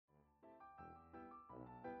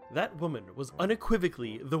That woman was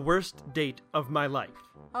unequivocally the worst date of my life.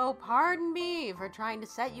 Oh, pardon me for trying to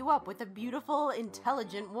set you up with a beautiful,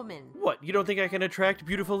 intelligent woman. What, you don't think I can attract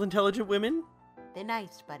beautiful, intelligent women? They're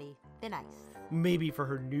nice, buddy. They're nice. Maybe for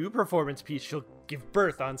her new performance piece, she'll give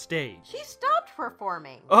birth on stage. She stopped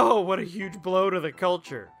performing. Oh, what a huge blow to the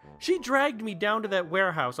culture. She dragged me down to that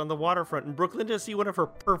warehouse on the waterfront in Brooklyn to see one of her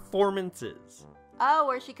performances. Oh,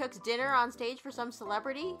 where she cooks dinner on stage for some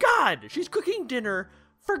celebrity? God, she's cooking dinner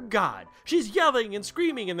for God. She's yelling and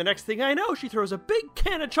screaming, and the next thing I know, she throws a big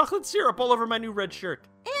can of chocolate syrup all over my new red shirt.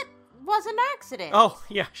 It was an accident. Oh,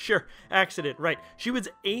 yeah, sure. Accident, right. She was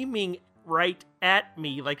aiming right at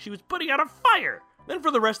me like she was putting out a fire. Then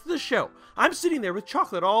for the rest of the show, I'm sitting there with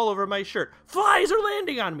chocolate all over my shirt. Flies are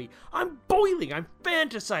landing on me. I'm boiling. I'm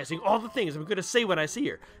fantasizing all the things I'm going to say when I see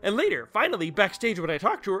her. And later, finally, backstage when I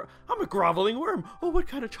talk to her, I'm a groveling worm. Oh, what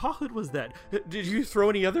kind of chocolate was that? Did you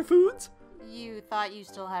throw any other foods? You thought you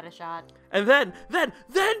still had a shot. And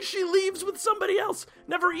then she leaves with somebody else.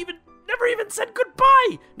 Never even said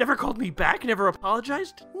goodbye. Never called me back. Never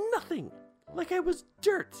apologized. Nothing. Like I was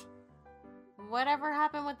dirt. Whatever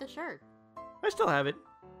happened with the shirt? I still have it.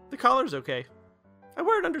 The collar's okay. I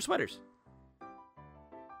wear it under sweaters.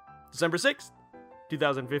 December 6th,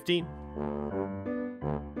 2015.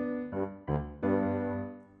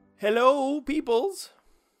 Hello, peoples.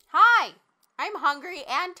 Hi! I'm hungry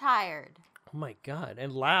and tired. Oh my god,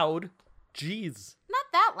 and loud. Jeez. Not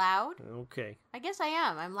that loud. Okay. I guess I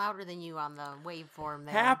am. I'm louder than you on the waveform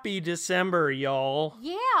there. Happy December, y'all.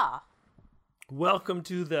 Yeah. Welcome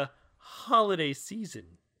to the holiday season.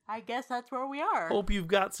 I guess that's where we are. Hope you've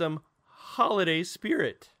got some holiday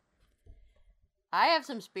spirit. I have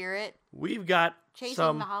some spirit. We've got Chasing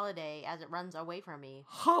some the holiday as it runs away from me.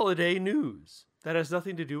 holiday news that has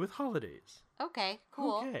nothing to do with holidays. Okay,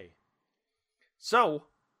 cool. Okay. So,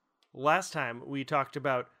 last time we talked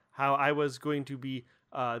about how I was going to be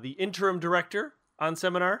the interim director on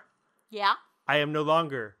Seminar. Yeah? I am no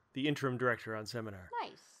longer the interim director on Seminar.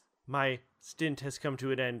 Nice. My stint has come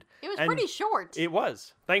to an end. It was and pretty short. It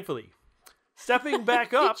was, thankfully. Stepping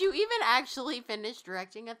back up. Did you even actually finish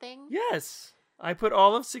directing a thing? Yes. I put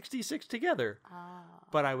all of 66 together. Oh.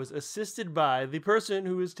 But I was assisted by the person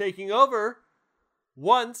who is taking over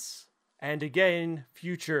once and again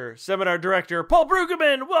future Seminar director, Paul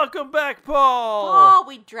Brueggemann. Welcome back, Paul. Oh,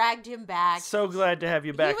 we dragged him back. So glad to have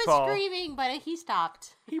you back, He was Paul. screaming, but he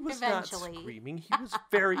stopped. He was eventually. not screaming. He was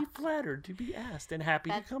very flattered to be asked and happy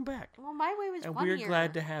to come back. Well, my way was And funnier. we're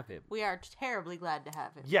glad to have him. We are terribly glad to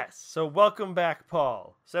have him. Yes, so welcome back,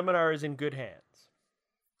 Paul. Seminar is in good hands.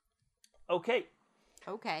 Okay.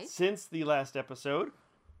 Okay. Since the last episode,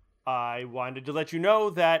 I wanted to let you know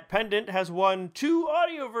that Pendant has won 2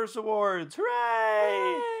 Audioverse Awards.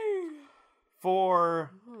 Hooray!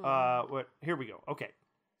 For, what? Here we go. Okay.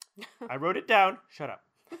 I wrote it down. Shut up.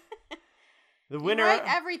 The winner You write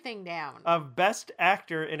everything down. of Best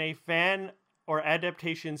Actor in a Fan or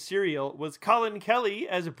Adaptation Serial was Colin Kelly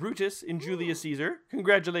as Brutus in Julius Caesar.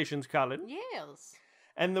 Congratulations, Colin. Yes.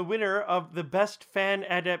 And the winner of the Best Fan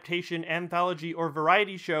Adaptation Anthology or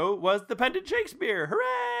Variety Show was The Pendant Shakespeare. Hooray!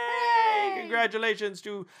 Hooray! Congratulations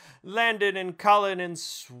to Landon and Colin and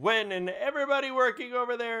Swen and everybody working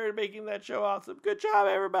over there and making that show awesome. Good job,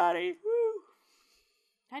 everybody. Woo!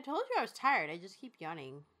 I told you I was tired. I just keep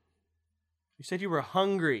yawning. You said you were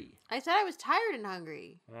hungry. I said I was tired and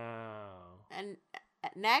hungry. Oh. And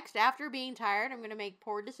next, after being tired, I'm going to make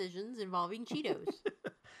poor decisions involving Cheetos.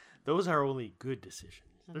 Those are only good decisions.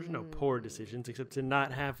 There's no poor decisions except to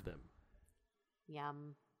not have them.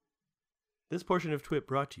 Yum. This portion of Twit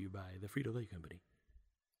brought to you by the Frito-Lay Company.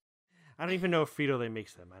 I don't even know if Frito-Lay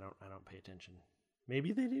makes them. I don't pay attention.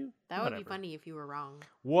 Maybe they do. That Whatever. would be funny if you were wrong.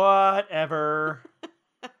 Whatever.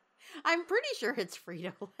 I'm pretty sure it's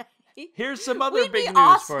Frito-Lay. Here's some other We'd big be news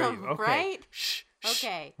awesome, for you. Okay. right? Shh.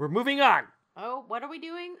 Okay. We're moving on. Oh, what are we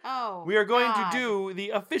doing? Oh, We are going God. to do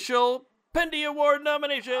the official Pendy Award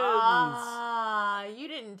nominations. You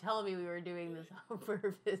didn't tell me we were doing this on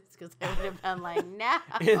purpose because I would have been like, no.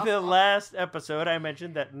 In the last episode, I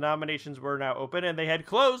mentioned that nominations were now open and they had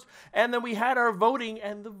closed. And then we had our voting,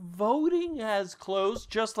 and the voting has closed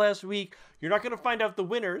just last week. You're not going to find out the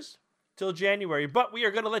winners till January, but we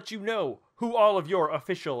are going to let you know who all of your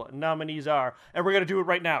official nominees are. And we're going to do it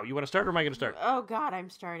right now. You want to start or am I going to start? Oh, God, I'm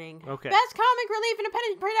starting. Okay. Best Comic Relief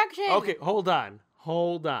Independent Production. Okay, hold on.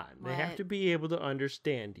 They have What? to be able to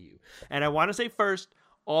understand you. And I want to say first,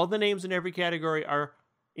 all the names in every category are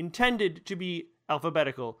intended to be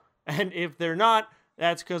alphabetical. And if they're not,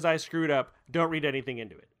 that's because I screwed up. Don't read anything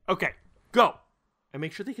into it. Okay, go. And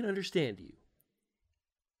make sure they can understand you.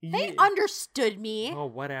 They understood me. Oh,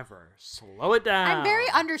 whatever. Slow it down. I'm very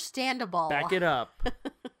understandable. Back it up.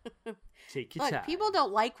 Take your time. Look, people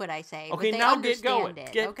don't like what I say, Okay, but they now understand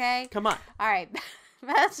get going. it, okay? Come on. All right.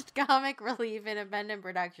 Best Comic Relief Independent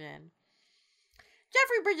Production.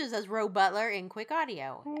 Jeffrey Bridges as Ro Butler in Quick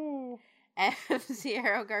Audio. F.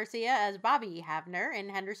 Sierra Garcia as Bobby Havner in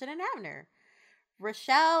Henderson and Havner.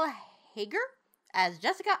 Rochelle Hager as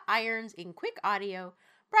Jessica Irons in Quick Audio.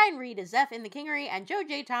 Brian Reed as Zeph in The Kingery, and Joe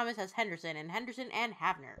J. Thomas as Henderson in Henderson and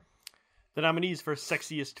Havner. The nominees for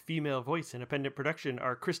Sexiest Female Voice Independent Production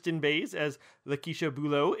are Kristen Bays as Lakeisha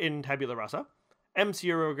Bulow in Tabula Rasa, M.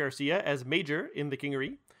 Sierra Garcia as Major in The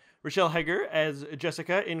Kingery, Rochelle Hager as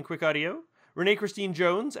Jessica in Quick Audio, Renee Christine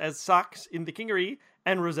Jones as Socks in The Kingery,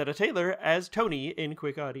 and Rosetta Taylor as Tony in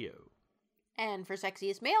Quick Audio. And for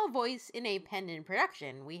Sexiest Male Voice Independent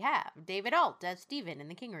Production, we have David Alt as Stephen in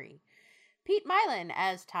The Kingery, Pete Mylan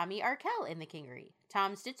as Tommy Arkell in The Kingery,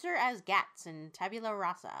 Tom Stitzer as Gats in Tabula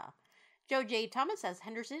Rasa, Joe J. Thomas as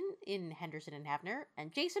Henderson in Henderson and Havner,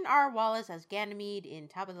 and Jason R. Wallace as Ganymede in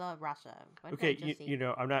Tabula Rasa. Okay, you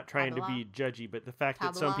know, I'm not trying to be judgy, but the fact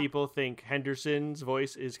that some people think Henderson's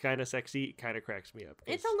voice is kind of sexy kind of cracks me up.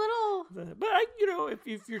 It's a little... But, you know,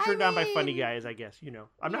 if you're turned on by funny guys, I guess, you know.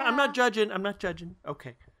 I'm not judging.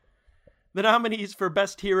 Okay. The nominees for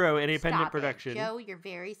Best Hero in Independent Production. Joe, you're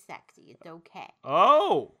very sexy. It's okay.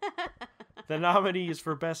 Oh! The nominees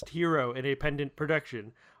for Best Hero in Independent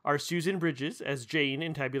Production are Susan Bridges as Jane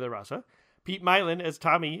in Tabula Rasa, Pete Mylan as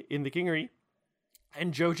Tommy in The Kingery,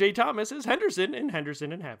 and Joe J. Thomas as Henderson in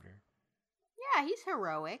Henderson and Havner. Yeah, he's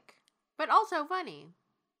heroic, but also funny.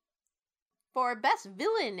 For Best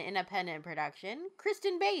Villain Independent Production,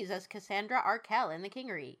 Kristen Bays as Cassandra Arkell in The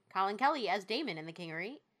Kingery, Colin Kelly as Damon in The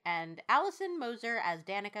Kingery, and Allison Moser as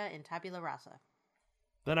Danica in Tabula Rasa.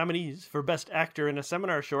 The nominees for Best Actor in a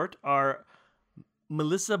Seminar Short are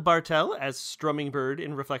Melissa Bartell as Strumming Bird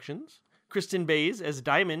in Reflections, Kristen Bays as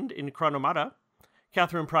Diamond in Chronomata,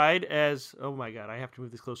 Catherine Pride as... Oh my god, I have to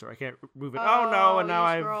move this closer. I can't move it. Oh no, and now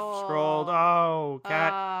I've scrolled. Oh,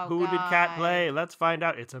 Cat. Who did Cat play? Let's find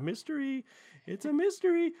out. It's a mystery.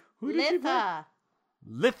 Who did she play?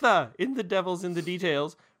 Litha in The Devil's in the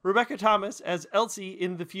Details, Rebecca Thomas as Elsie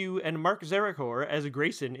in The Few, and Mark Zarakor as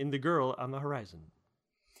Grayson in The Girl on the Horizon.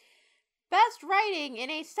 Best Writing in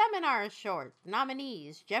a Seminar Short.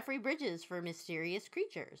 Nominees: Jeffrey Bridges for Mysterious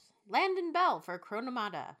Creatures, Landon Bell for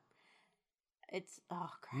Chronomata.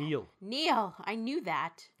 Neil. I knew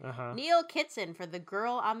that. Neil Kitson for The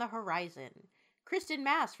Girl on the Horizon, Kristen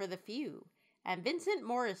Mass for The Few, and Vincent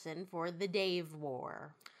Morrison for The Dave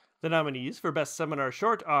War. The nominees for Best Seminar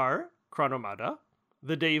Short are Chronomata,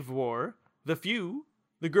 The Dave War, The Few,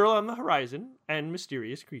 The Girl on the Horizon, and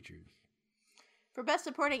Mysterious Creatures. For Best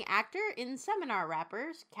Supporting Actor in Seminar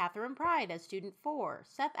Rappers, Catherine Pride as Student 4,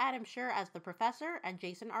 Seth Adam Scher as the Professor, and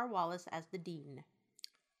Jason R. Wallace as the Dean.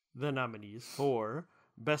 The nominees for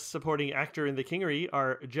Best Supporting Actor in The Kingery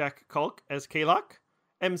are Jack Kalk as Kalok,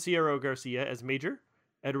 M. Sierra Garcia as Major,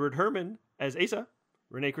 Edward Herman as Asa,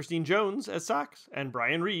 Renee Christine Jones as Socks, and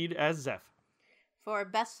Brian Reed as Zeph. For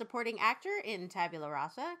Best Supporting Actor in Tabula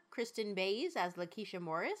Rasa, Kristen Bays as Lakeisha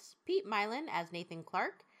Morris, Pete Mylan as Nathan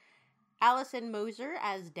Clark, Allison Moser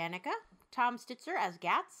as Danica, Tom Stitzer as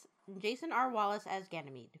Gats, and Jason R. Wallace as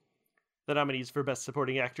Ganymede. The nominees for Best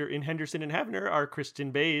Supporting Actor in Henderson and Havner are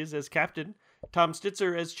Kristen Bays as Captain, Tom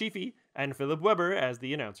Stitzer as Chiefy, and Philip Weber as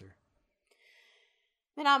the announcer.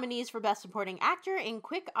 The nominees for Best Supporting Actor in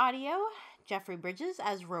Quick Audio, Jeffrey Bridges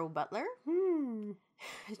as Ro Butler,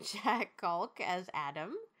 Jack Kalk as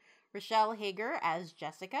Adam, Rochelle Hager as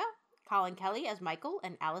Jessica, Colin Kelly as Michael,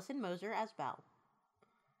 and Allison Moser as Belle.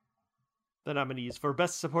 The nominees for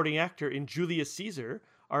Best Supporting Actor in Julius Caesar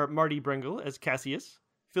are Marty Brengel as Cassius,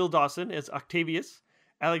 Phil Dawson as Octavius,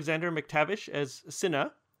 Alexander McTavish as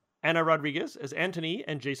Cinna, Anna Rodriguez as Antony,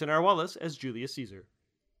 and Jason R. Wallace as Julius Caesar.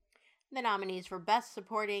 The nominees for Best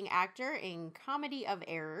Supporting Actor in Comedy of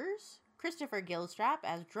Errors, Christopher Gilstrap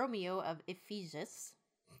as Dromio of Ephesus.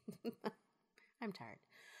 I'm tired.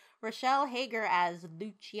 Rochelle Hager as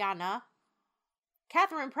Luciana,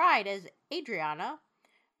 Catherine Pride as Adriana,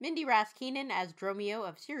 Mindy Raskinen as Dromio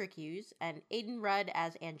of Syracuse, and Aidan Rudd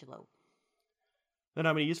as Angelo. The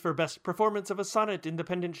nominees for Best Performance of a Sonnet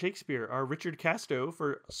Independent Shakespeare are Richard Casto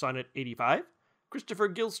for Sonnet 85, Christopher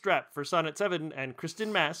Gilstrap for Sonnet 7, and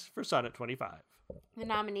Kristen Mass for Sonnet 25. The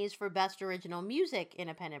nominees for Best Original Music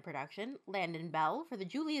Independent Production, Landon Bell for the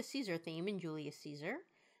Julius Caesar theme in Julius Caesar,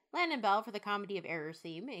 Landon Bell for the Comedy of Errors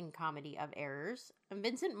theme in Comedy of Errors, and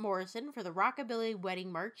Vincent Morrison for the Rockabilly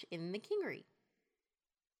Wedding March in The Kingery.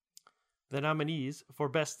 The nominees for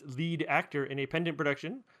Best Lead Actor in a Pendant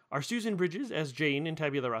Production are Susan Bridges as Jane in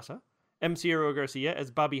Tabula Rasa, M. Sierra Garcia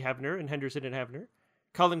as Bobby Havner in Henderson and Havner,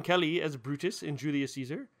 Colin Kelly as Brutus in Julius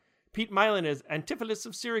Caesar, Pete Milan as Antipholus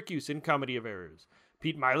of Syracuse in Comedy of Errors,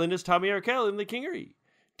 Pete Milan as Tommy Arkell in The Kingery,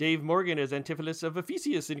 Dave Morgan as Antipholus of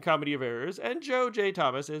Ephesius in Comedy of Errors, and Joe J.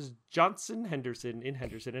 Thomas as Johnson Henderson in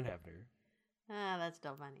Henderson and Havner. Ah, that's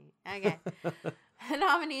still funny. Okay. The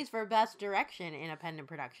nominees for Best Direction in a Pendant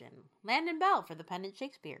Production. Landon Bell for The Pendant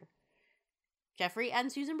Shakespeare. Jeffrey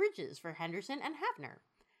and Susan Bridges for Henderson and Havner.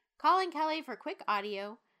 Colin Kelly for Quick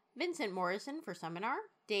Audio. Vincent Morrison for Seminar.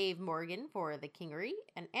 Dave Morgan for The Kingery.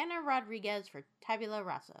 And Anna Rodriguez for Tabula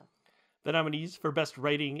Rasa. The nominees for Best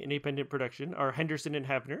Writing in a Pendant Production are Henderson and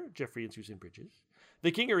Havner, Jeffrey and Susan Bridges.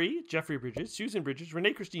 The Kingery, Jeffrey Bridges, Susan Bridges,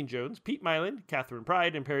 Renee Christine Jones, Pete Milan, Catherine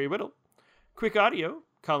Pride, and Perry Whittle. Quick Audio,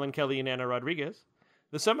 Colin Kelly and Anna Rodriguez.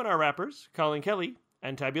 The Seminar Rappers, Colin Kelly,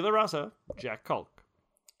 and Tabula Rasa, Jack Kalk.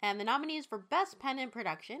 And the nominees for Best Pendant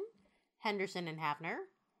Production, Henderson and Havner,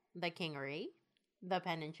 The Kingery, The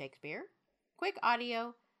Pendant Shakespeare, Quick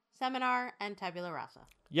Audio, Seminar, and Tabula Rasa.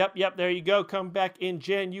 Yep, there you go. Come back in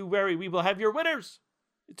January. We will have your winners.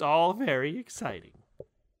 It's all very exciting.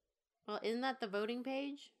 Well, isn't that the voting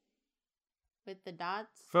page? With the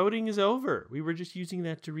dots? Voting is over. We were just using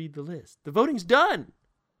that to read the list. The voting's done.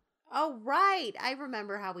 Oh, right. I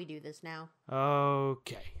remember how we do this now.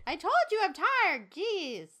 Okay. I told you I'm tired.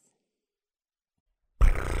 Jeez.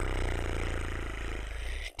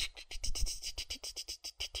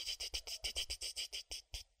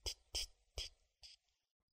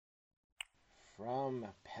 From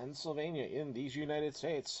Pennsylvania in these United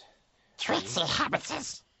States, Trixie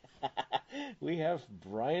Hobbitses. we have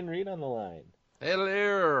Brian Reed on the line.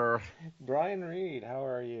 Hello. Brian Reed, how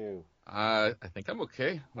are you? I think I'm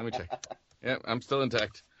okay. Let me check. Yeah, I'm still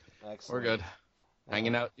intact. Excellent. We're good.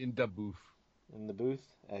 Hanging out in the booth. In the booth?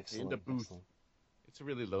 Excellent. In the booth. Excellent. It's a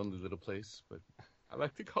really lonely little place, but I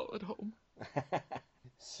like to call it home.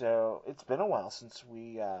 So, it's been a while since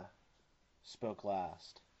we spoke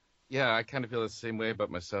last. Yeah, I kind of feel the same way about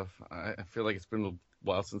myself. I feel like it's been a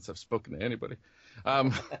while since I've spoken to anybody.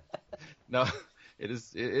 No,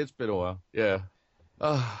 it's been a while. Yeah.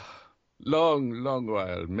 Long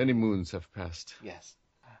while. Many moons have passed. Yes.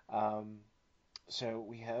 So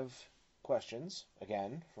we have questions,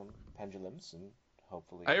 again, from Pendulums, and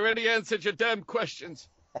hopefully... I already answered your damn questions.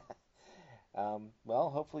 Well,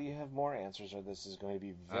 hopefully you have more answers, or this is going to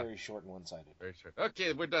be very short and one-sided. Very short.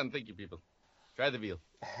 Okay, we're done. Thank you, people. Try the veal.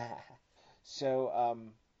 So,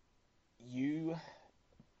 you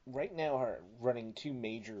right now are running two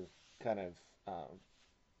major kind of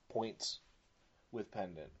points with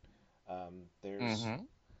Pendant. There's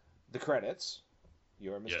the credits.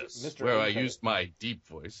 You're Mr. Yes, Mr. where I Credit. used my deep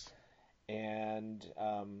voice. And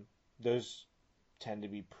those tend to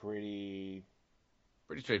be pretty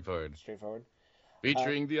Pretty straightforward.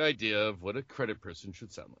 Featuring the idea of what a credit person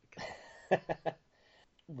should sound like.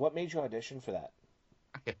 What made you audition for that?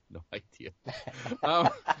 I have no idea.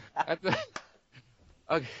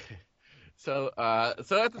 Okay. So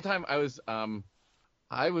at the time I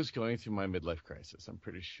was going through my midlife crisis, I'm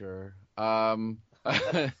pretty sure. And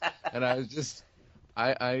I was just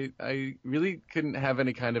I really couldn't have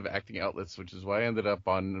any kind of acting outlets, which is why I ended up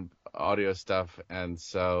on audio stuff. And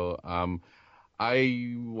so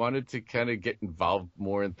I wanted to kind of get involved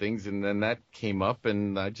more in things, and then that came up,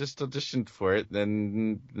 and I just auditioned for it.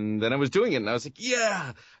 Then I was doing it, and I was like,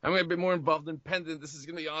 yeah, I'm going to be more involved in Pendant. This is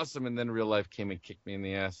going to be awesome. And then real life came and kicked me in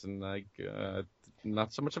the ass, and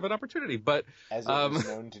not so much of an opportunity. But as it is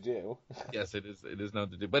known to do. Yes, it is known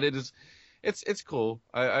to do. But it's cool.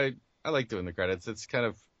 I like doing the credits. It's kind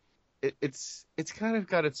of it's kind of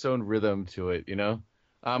got its own rhythm to it, you know.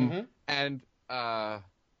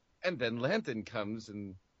 And then Landon comes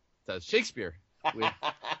and does Shakespeare with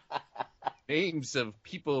names of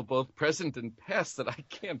people both present and past that I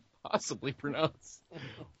can't possibly pronounce.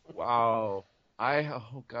 Wow.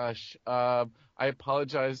 Oh gosh. I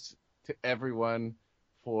apologize to everyone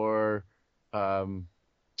for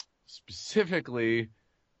specifically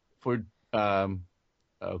for oh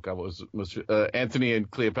god, what was Antony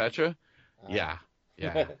and Cleopatra? Yeah.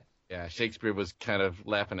 Shakespeare was kind of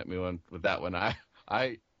laughing at me with that one.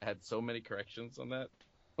 I had so many corrections on that.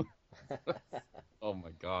 Oh my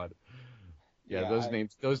god. Yeah, those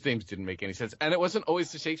names didn't make any sense. And it wasn't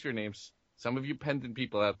always the Shakespeare names. Some of you Pendant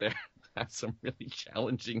people out there have some really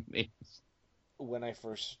challenging names. When I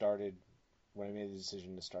made the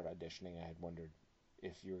decision to start auditioning, I had wondered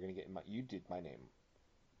if you were going to get you did my name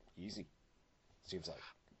easy. Seems like.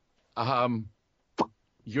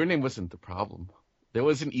 Your name wasn't the problem. There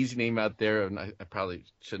was an easy name out there, and I probably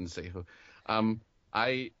shouldn't say who.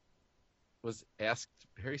 was asked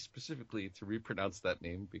very specifically to repronounce that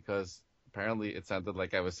name because apparently it sounded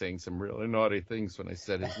like I was saying some really naughty things when I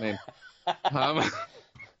said his name.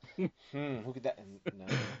 Who could that? No.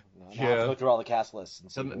 Now I Yeah. have to go through all the cast lists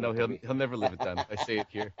and see. No, he'll never live it down. I say it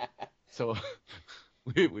here, so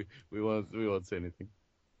we won't say anything.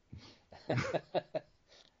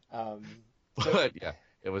 But yeah,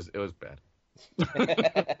 it was bad.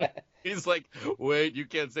 He's like, wait, you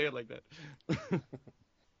can't say it like that.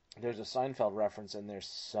 There's a Seinfeld reference in there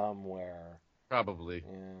somewhere. Probably.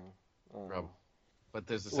 Yeah. Probably. But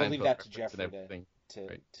there's a We'll Seinfeld leave that to reference and Jeffrey everything.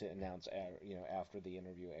 to announce, after the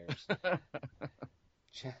interview airs.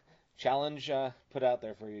 Challenge put out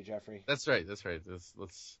there for you, Jeffrey. That's right.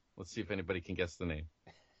 Let's see if anybody can guess the name.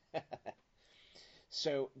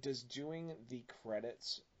 So, does doing the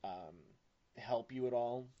credits help you at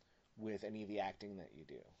all with any of the acting that you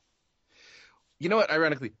do? You know what?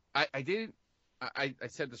 Ironically, I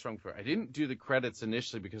said this wrong before. I didn't do the credits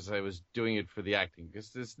initially because I was doing it for the acting. Because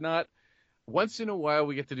there's not. Once in a while,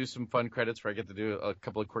 we get to do some fun credits where I get to do a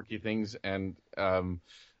couple of quirky things, and I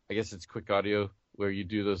guess it's quick audio where you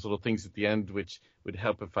do those little things at the end, which would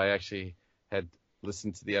help if I actually had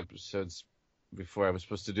listened to the episodes before I was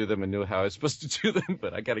supposed to do them and knew how I was supposed to do them.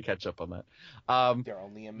 But I got to catch up on that. They're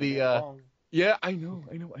only a minute long. Yeah, I know.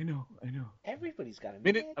 Everybody's got a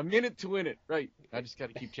minute. A minute to win it, right? I just got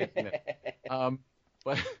to keep checking that.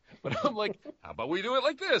 But I'm like, how about we do it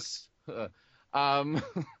like this?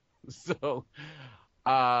 So,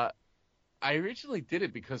 I originally did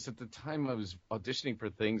it because at the time I was auditioning for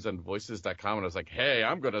things on Voices.com, and I was like, hey,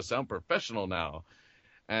 I'm going to sound professional now.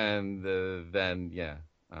 And then,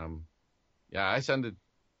 I sounded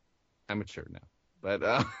amateur now.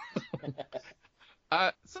 But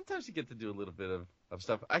sometimes you get to do a little bit of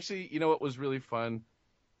stuff. Actually, you know what was really fun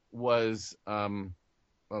was, oh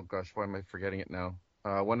gosh, why am I forgetting it now?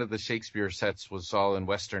 One of the Shakespeare sets was all in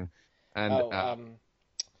Western. And,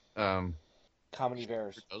 Comedy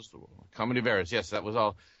Bears. Comedy Bears, yes, that was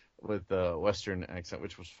all with the Western accent,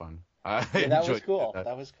 which was fun. That was cool.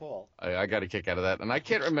 That was cool. I got a kick out of that, and I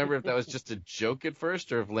can't remember if that was just a joke at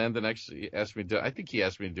first or if Landon actually asked me to do it. I think he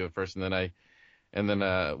asked me to do it first, and then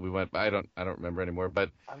we went. I don't remember anymore.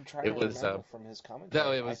 But I'm trying to remember from his commentary.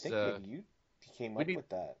 No, it was. I think maybe you came up with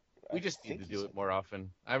that. We just need to do it more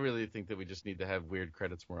often. I really think that we just need to have weird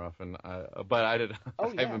credits more often. But I did.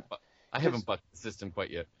 Oh, yeah. I haven't bucked the system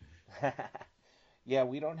quite yet. Yeah,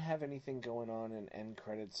 we don't have anything going on in end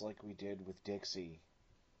credits like we did with Dixie.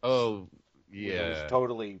 Oh, yeah. It was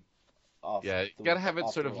totally off. Yeah, you gotta have it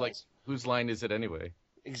sort of like, whose line is it anyway?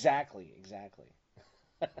 Exactly.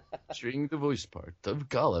 String the voice part of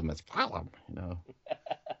Gollum as Gollum,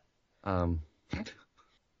 I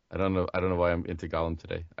don't know why I'm into Gollum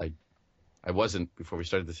today. I wasn't before we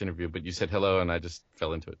started this interview, but you said hello and I just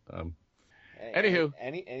fell into it. Anywho.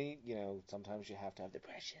 Any sometimes you have to have the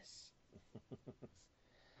precious.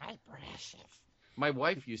 My precious. My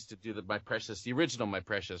wife used to do the original My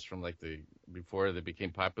Precious from before they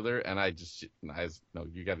became popular, and no,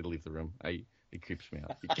 you got to leave the room. It creeps me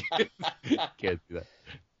out. You can't do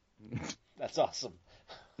that. That's awesome.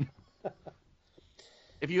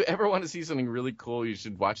 If you ever want to see something really cool, you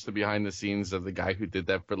should watch the behind the scenes of the guy who did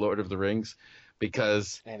that for Lord of the Rings,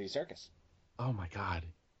 because Andy Serkis. Oh my God,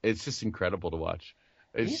 it's just incredible to watch.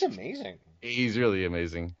 He's amazing. He's really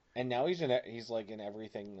amazing. And now he's like in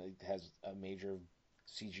everything that has a major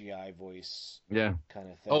CGI voice. Yeah.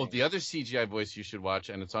 Kind of thing. Oh, the other CGI voice you should watch,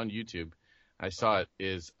 and it's on YouTube. I saw it.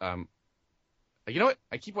 Is you know what?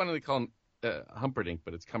 I keep wanting to call him Humperdinck,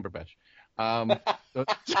 but it's Cumberbatch.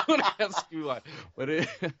 Don't ask me why. But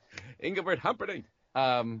Engelbert Humperdinch.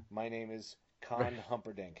 My name is Con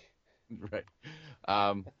Humperdinck. Right.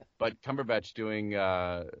 But Cumberbatch doing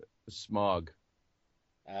Smaug.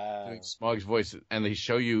 Doing Smaug's voice, and they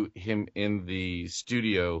show you him in the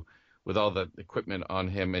studio with all the equipment on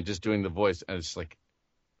him and just doing the voice, and it's like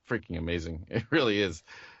freaking amazing. It really is.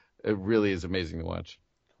 It really is amazing to watch.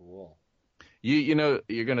 Cool. You know,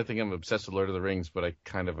 you're gonna think I'm obsessed with Lord of the Rings, but I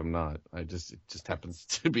kind of am not. It just happens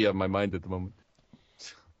to be on my mind at the moment.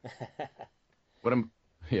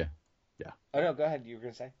 Yeah. Oh no, go ahead. You were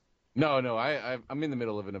gonna say? No, I'm in the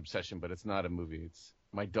middle of an obsession, but it's not a movie. It's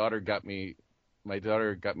my daughter got me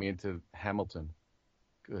into Hamilton.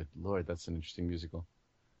 Good Lord, that's an interesting musical.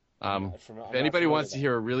 If anybody wants to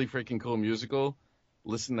hear a really freaking cool musical,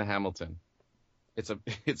 listen to Hamilton.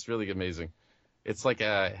 It's really amazing. It's like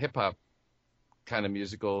a hip hop kind of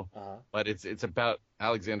musical, but it's about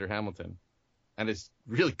Alexander Hamilton, and it's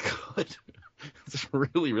really good. It's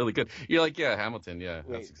really, really good. You're like, yeah, Hamilton, yeah.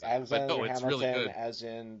 Wait, that's exactly. Alexander but no, it's Hamilton, really good. as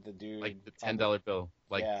in the dude, like the $10 bill,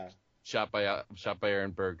 like shot by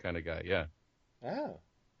Aaron Berg kind of guy. Yeah, Oh,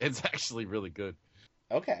 it's actually really good.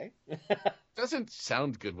 okay. Doesn't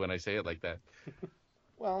sound good when I say it like that.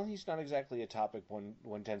 Well, he's not exactly a topic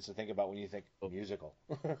one tends to think about when you think musical.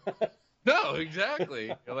 No,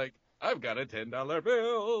 exactly. You're like, I've got a $10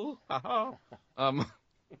 bill. Ha-ha.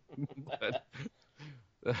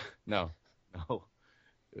 But, no.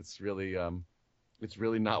 It's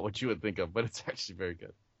really not what you would think of, but it's actually very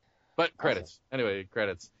good. But credits. Awesome. Anyway,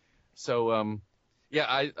 credits. So, yeah,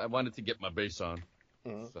 I wanted to get my bass on.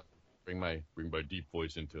 Mm-hmm. So bring my deep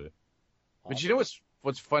voice into it. Awesome. But you know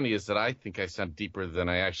what's funny is that I think I sound deeper than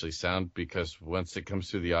I actually sound, because once it comes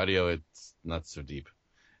through the audio, it's not so deep.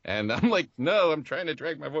 And I'm like, no, I'm trying to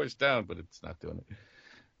drag my voice down, but it's not doing it.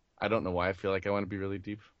 I don't know why I feel like I want to be really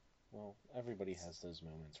deep. Well, everybody has those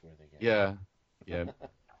moments where they get... Yeah.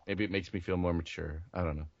 Maybe it makes me feel more mature. I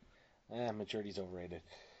don't know. Maturity's overrated.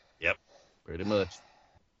 Yep. Pretty much.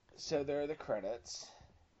 So there are the credits,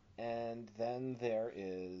 and then there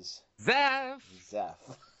is... Zeph!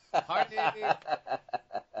 Party! Zeph.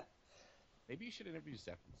 Maybe you should interview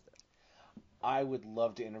Zeph instead. I would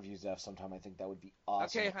love to interview Zeph sometime. I think that would be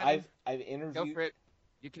awesome. Okay, honey. I've interviewed... Go for it.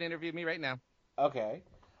 You can interview me right now. Okay.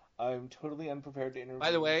 I'm totally unprepared to interview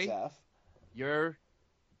By the way, Zeph. Your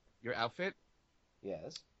outfit,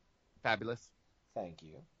 Yes. fabulous. Thank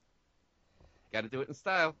you. Got to do it in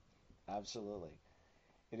style. Absolutely.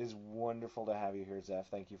 It is wonderful to have you here, Zeph.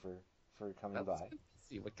 Thank you for coming by. Let's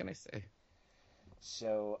see, what can I say?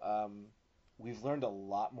 So, we've learned a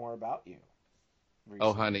lot more about you recently.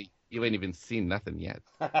 Oh, honey, you ain't even seen nothing yet.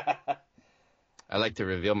 I like to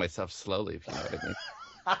reveal myself slowly, if you know what I mean.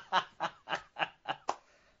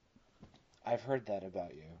 I've heard that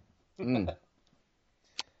about you.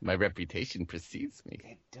 My reputation precedes me.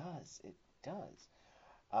 It does.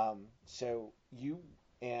 So you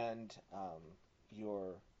and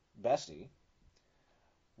your bestie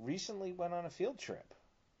recently went on a field trip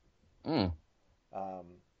from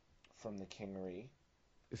the Kingery.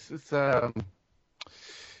 This is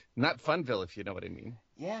not Funville, if you know what I mean.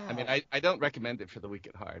 Yeah. I mean, I don't recommend it for the week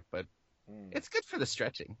at heart, but it's good for the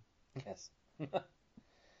stretching. Yes.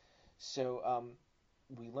 So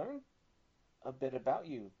we learned a bit about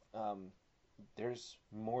you. There's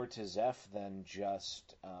more to Zeph than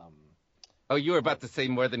just... Oh, you were about to say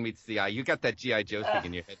more than meets the eye. You got that G.I. Joe thing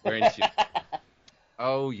in your head, weren't you?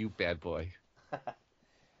 Oh, you bad boy.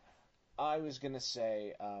 I was going to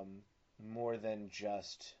say more than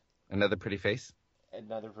just... Another pretty face?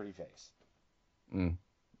 Another pretty face.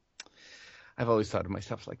 I've always thought of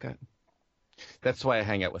myself like that. That's why I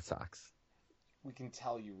hang out with Socks. We can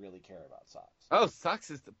tell you really care about Socks. Oh,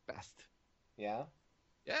 Socks is the best. Yeah?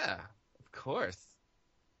 Yeah, of course.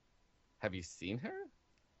 Have you seen her?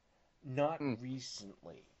 Not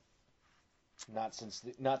recently. Not since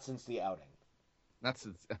the outing. Not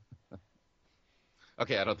since...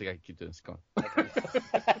 Okay, I don't think I can keep doing this. Go on. Okay.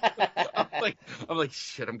 I'm like,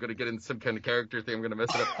 shit, I'm going to get in some kind of character thing. I'm going to mess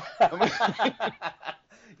it up.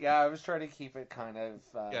 Yeah, I was trying to keep it kind of...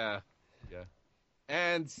 Yeah.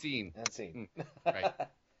 And scene. Right.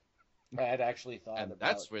 I had actually thought And about...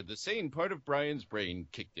 that's where the sane part of Brian's brain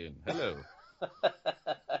kicked in. Hello.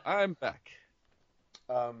 I'm back.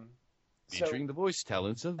 Featuring the voice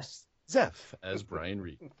talents of Zeph as Brian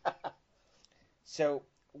Reed. So,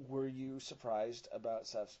 were you surprised about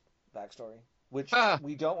Zeph's backstory? Which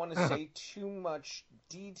we don't want to say too much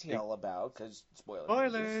detail about, because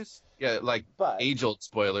spoilers. Yeah, like But- age-old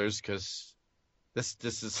spoilers, because this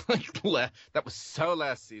is like that was so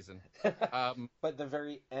last season. But the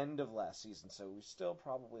very end of last season, so we still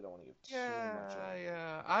probably don't want to give too much away.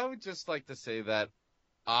 Yeah. I would just like to say that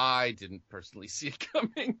I didn't personally see it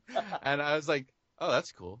coming, and I was like, oh,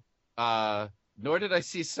 that's cool. Nor did I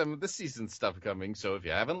see some of the season stuff coming. So if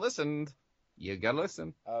you haven't listened, you gotta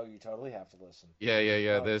listen. Oh, you totally have to listen. Yeah.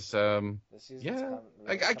 Oh, There's This season's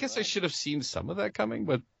I guess I should have seen some of that coming,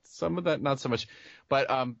 but some of that not so much. But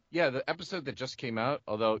the episode that just came out,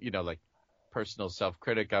 although like personal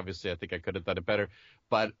self-critic, obviously I think I could have done it better.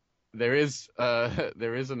 But there is a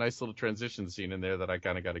nice little transition scene in there that I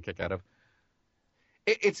kind of got a kick out of.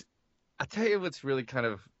 I'll tell you what's really kind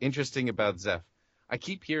of interesting about Zeph. I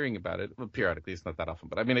keep hearing about it. Well, periodically, it's not that often,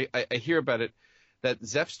 but I mean, I hear about it that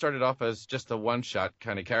Zeph started off as just a one-shot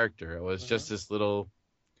kind of character. It was just this little.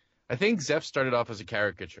 I think Zeph started off as a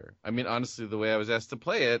caricature. I mean, honestly, the way I was asked to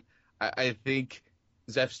play it, I think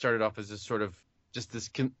Zeph started off as this sort of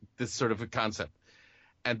this sort of a concept,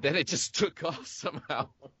 and then it just took off somehow,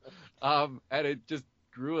 and it just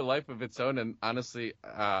grew a life of its own. And honestly,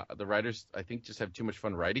 the writers I think just have too much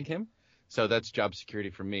fun writing him, so that's job security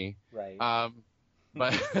for me. Right.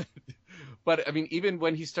 But But I mean, even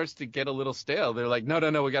when he starts to get a little stale, they're like,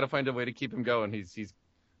 no, we got to find a way to keep him going.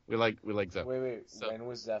 We like Zeph. Wait. So, When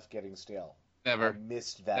was Zeph getting stale? never, I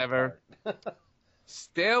missed that never. part.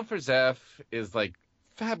 Stale for Zeph is like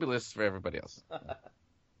fabulous for everybody else.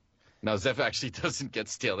 No, Zeph actually doesn't get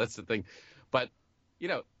stale. That's the thing. But,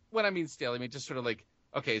 when I mean stale, I mean just sort of like,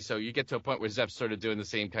 okay, so you get to a point where Zeph's sort of doing the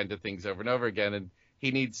same kind of things over and over again, and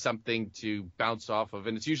he needs something to bounce off of,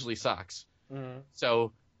 and it's usually socks. Mm-hmm.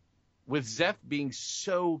 So with Zeph being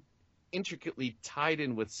so intricately tied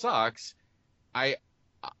in with socks,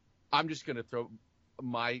 I'm just going to throw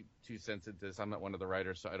my 2 cents into this. I'm not one of the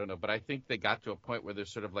writers, so I don't know. But I think they got to a point where they're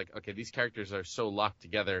sort of like, okay, these characters are so locked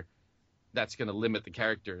together, that's going to limit the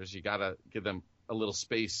characters. You got to give them a little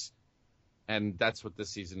space, and that's what this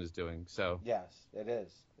season is doing. So Yes, it is.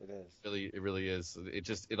 it really is.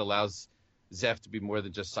 It allows Zeph to be more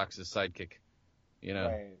than just Socks' sidekick,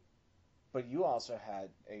 Right. But you also had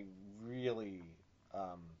a really, I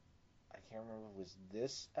can't remember if it was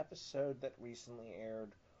this episode that recently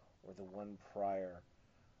aired or the one prior,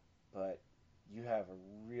 but you have a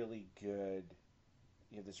really good,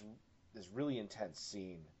 this really intense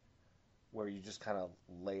scene where you just kind of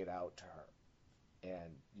lay it out to her,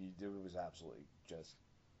 and it was absolutely just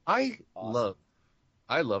awesome.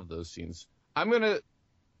 I love those scenes. I'm gonna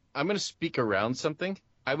speak around something.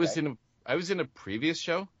 I was in a previous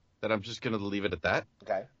show that I'm just gonna leave it at that.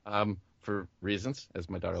 Okay. For reasons, as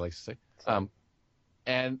my daughter likes to say.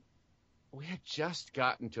 And we had just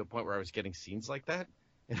gotten to a point where I was getting scenes like that,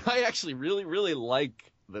 and I actually really, really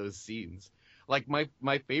like those scenes. Like my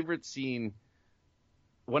favorite scene,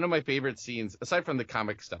 one of my favorite scenes, aside from the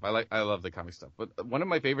comic stuff, I love the comic stuff, but one of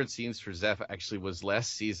my favorite scenes for Zeph actually was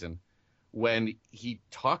last season when he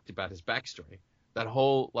talked about his backstory. That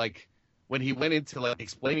whole, like, when he went into, like,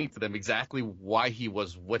 explaining to them exactly why he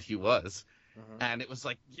was what he was. Mm-hmm. And it was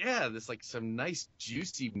like, yeah, there's, like, some nice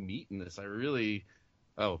juicy meat in this. I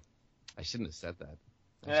shouldn't have said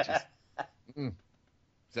that.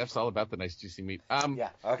 Zeph's all about the nice juicy meat. Yeah,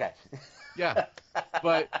 okay. Yeah,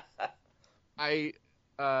 but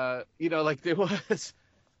like there was.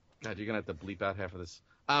 God, you're gonna have to bleep out half of this.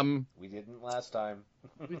 We didn't last time.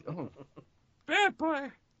 Bad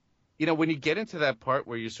boy. When you get into that part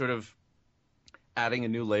where you're sort of adding a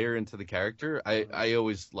new layer into the character, I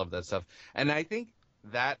always love that stuff. And I think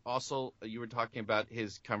that also, you were talking about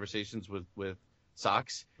his conversations with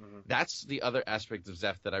Socks. Mm-hmm. That's the other aspect of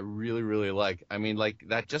Zeph that I really, really like. I mean, like,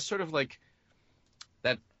 that just sort of like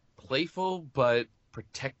that playful but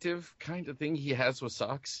protective kind of thing he has with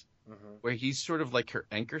Socks, Mm-hmm. where he's sort of like her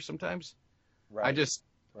anchor sometimes. Right.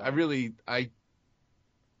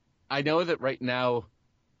 I know that right now,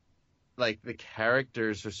 like, the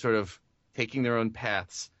characters are sort of taking their own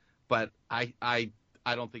paths, but I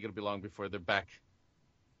don't think it'll be long before they're back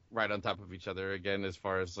right on top of each other again as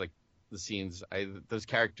far as, like, the scenes. Those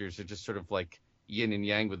characters are just sort of like yin and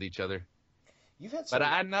yang with each other. But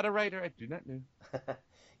I'm not a writer. I do not know.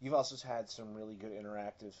 You've also had some really good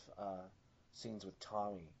interactive scenes with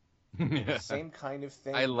Tommy. Yeah. Same kind of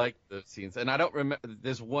thing. I like those scenes, and I don't remember.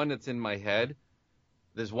 There's one that's in my head.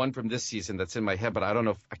 There's one from this season that's in my head, but I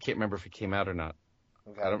can't remember if it came out or not.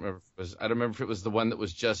 Okay. I don't remember if it was the one that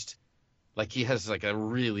was just like he has like a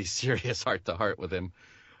really serious heart to heart with him,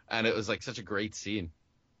 and it was like such a great scene.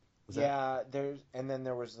 Then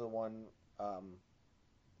there was the one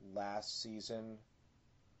last season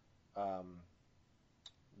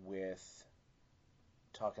with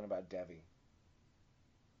talking about Devi.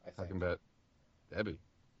 Talking about Debbie.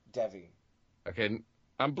 Devi. Okay,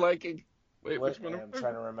 I'm blanking. Wait, which one? I'm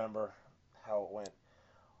trying to remember how it went.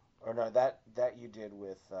 Or no, that you did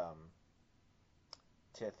with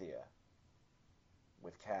Tithia,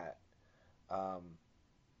 with Kat.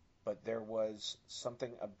 But there was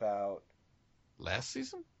something about... Last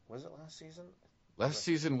season? Was it last season? Last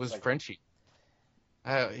season was like... Frenchie.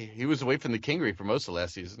 He was away from the Kingery for most of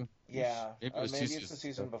last season. Yeah, maybe it's the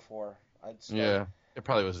season before. Yeah, it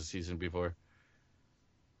probably was the season before.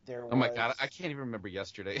 Oh my God, I can't even remember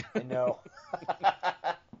yesterday. I know.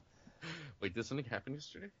 Wait, did something happen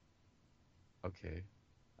yesterday? Okay.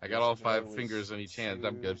 I got all 5 fingers on each hand.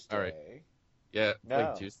 I'm good. All right. Yeah. No.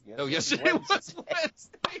 Wait, Tuesday. Oh, yesterday was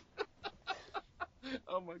Wednesday.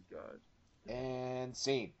 Oh my God. And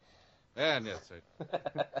scene. And yes,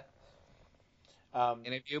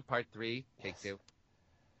 interview part 3, take 2.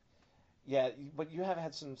 Yeah, but you have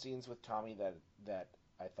had some scenes with Tommy that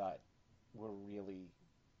I thought were really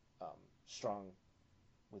strong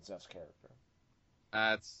with Zeph's character.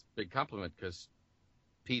 That's a big compliment because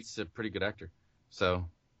Pete's a pretty good actor. So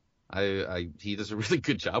He does a really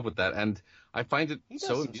good job with that, and I find it He does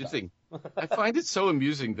so some amusing. stuff. I find it so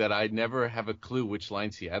amusing that I never have a clue which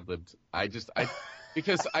lines he ad-libbed.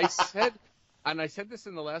 Because I said, and I said this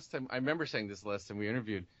in the last time, I remember saying this the last time we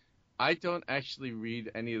interviewed, I don't actually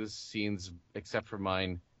read any of the scenes except for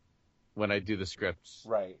mine when I do the scripts.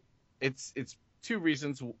 Right. It's two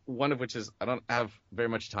reasons, one of which is I don't have very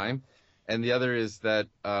much time, and the other is that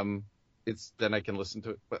it's then I can listen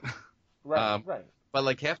to it. But Right. Right. but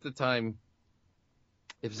like half the time,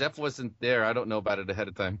 if Zeph wasn't there, I don't know about it ahead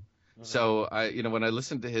of time. Mhm. So when I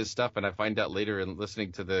listen to his stuff and I find out later and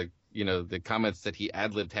listening to the comments that he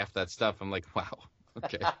ad-libbed half that stuff, I'm like, wow,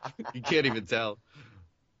 okay, you can't even tell.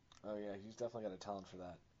 Oh yeah, he's definitely got a talent for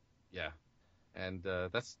that. Yeah, and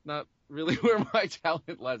that's not really where my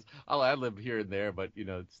talent lies. I'll ad-lib here and there, but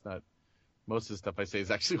it's not. Most of the stuff I say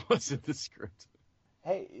is actually what's in the script.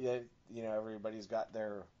 Hey, everybody's got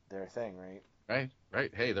their thing, right?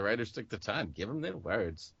 Right. Hey, the writers took the time. Give them their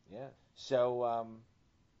words. Yeah. So,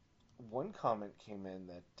 one comment came in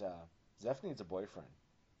that Zeph needs a boyfriend.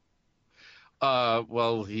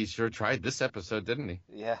 Well, he sure tried this episode, didn't he?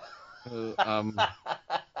 Yeah.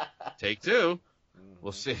 Take two. Mhm.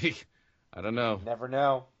 We'll see. I don't know. Never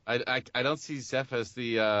know. I don't see Zeph as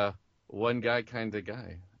the one guy kind of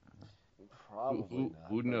guy. Probably Who not.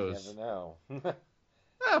 but knows? You never know.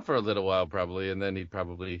 For a little while probably, and then he'd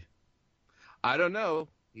probably. I don't know.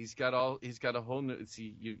 He's got a whole new.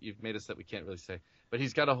 See, you've made us that we can't really say, but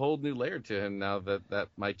he's got a whole new layer to him now that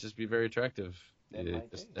might just be very attractive. It You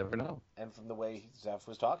might just be. never know. And from the way Zeph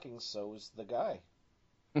was talking, so was the guy.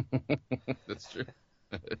 That's true.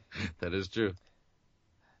 That is true.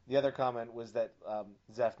 The other comment was that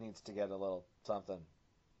Zeph needs to get a little something.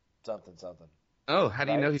 Oh, how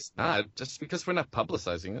do you know Right? he's not? Just because we're not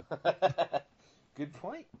publicizing it. Good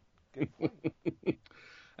point. Good point.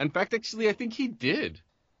 In fact, actually, I think he did.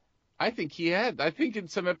 I think he had. I think in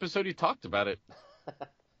some episode he talked about it.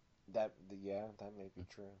 that may be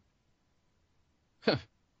true.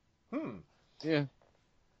 Yeah.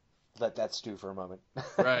 Let that stew for a moment.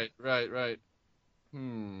 Right.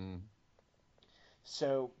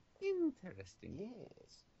 So Interesting.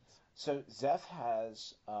 yes. So Zeph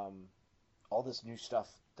has all this new stuff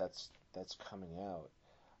that's coming out.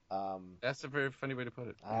 That's a very funny way to put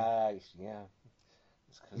it. Yeah.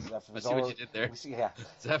 It's 'cause Zeph I was see what you did there. Yeah.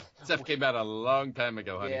 Zeph came out a long time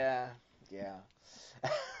ago, honey. Yeah.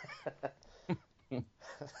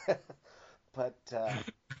 But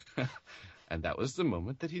And that was the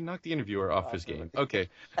moment that he knocked the interviewer off his game. the- Okay.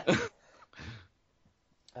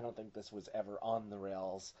 I don't think this was ever on the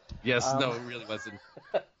rails. Yes, no, it really wasn't.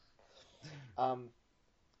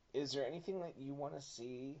 Is there anything that you want to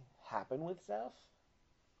see happen with Zeph?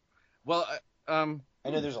 Well, I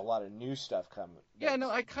know there's a lot of new stuff coming. yeah, no,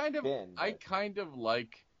 I kind of but-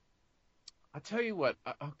 like. I'll tell you what.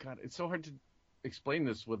 Oh God, it's so hard to explain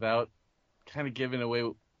this without kind of giving away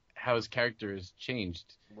how his character has changed.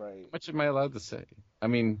 Right. How much am I allowed to say? I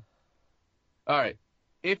mean, all right.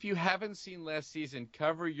 If you haven't seen last season,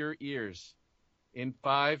 cover your ears. In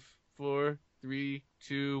 5, 4, 3,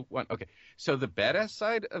 2, 1. Okay. So the badass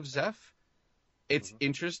side of Zeph, it's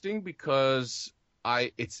interesting because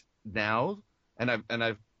it's now, and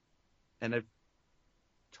I've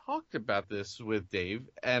talked about this with Dave,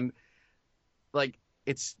 and like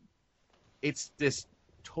it's this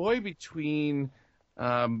toy between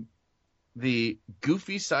the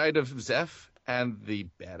goofy side of Zeph and the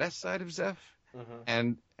badass side of Zeph.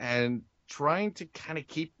 And trying to kind of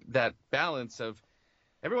keep that balance of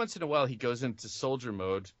every once in a while he goes into soldier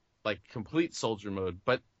mode, like complete soldier mode.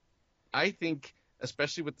 But I think,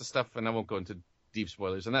 especially with the stuff, and I won't go into deep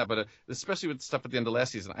spoilers on that, but especially with the stuff at the end of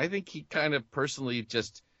last season, I think he kind of personally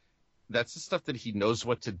just, that's the stuff that he knows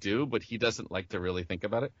what to do, but he doesn't like to really think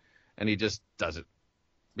about it. And he just does it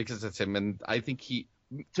because it's him. And I think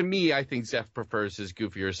I think Zeph prefers his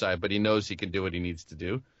goofier side, but he knows he can do what he needs to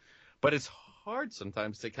do. But it's hard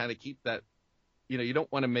sometimes to kind of keep that, you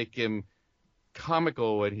don't want to make him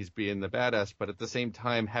comical when he's being the badass, but at the same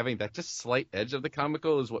time, having that just slight edge of the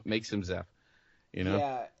comical is what makes him Zeph,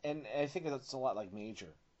 Yeah, and I think that's a lot like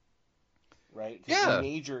Major, right? 'Cause Yeah.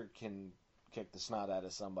 Major can kick the snot out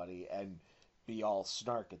of somebody and be all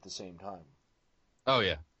snark at the same time. Oh,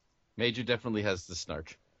 yeah. Major definitely has the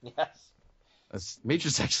snark. Yes.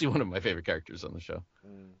 Major's actually one of my favorite characters on the show.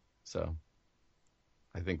 Mm. So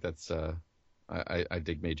I think that's I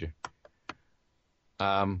dig Major.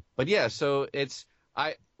 But yeah, so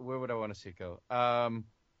where would I want to see it go? I'm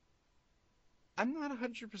not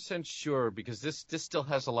 100% sure because this still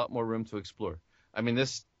has a lot more room to explore. I mean,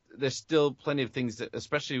 there's still plenty of things that,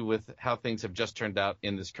 especially with how things have just turned out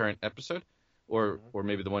in this current episode, or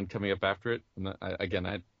maybe the one coming up after it.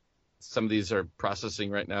 Some of these are processing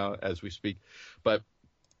right now as we speak, but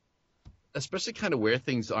especially kind of where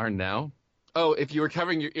things are now. Oh, if you were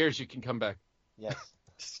covering your ears, you can come back. Yes.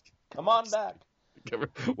 Come on back.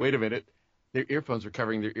 Wait a minute. Their earphones were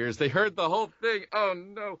covering their ears. They heard the whole thing. Oh,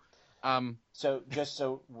 no. So just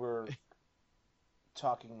so we're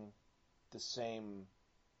talking the same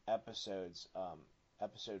episodes,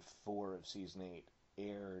 episode 4 of season 8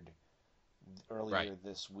 aired earlier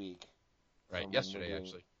this week. Right, yesterday,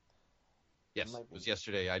 actually. Yes, it was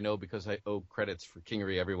yesterday. I know because I owe credits for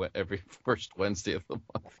Kingery every first Wednesday of the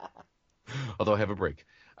month. Although I have a break.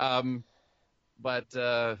 But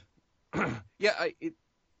yeah,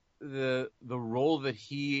 the role that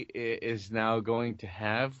he is now going to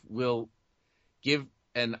have will give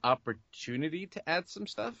an opportunity to add some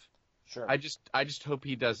stuff. Sure. I just hope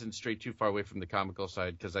he doesn't stray too far away from the comical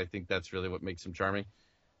side, because I think that's really what makes him charming.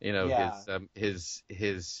 You know,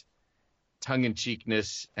 his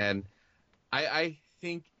tongue-in-cheekness, and I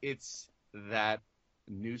think it's that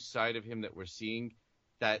new side of him that we're seeing,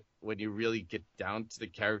 that when you really get down to the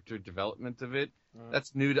character development of it,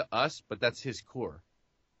 that's new to us, but that's his core.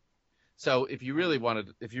 So if you really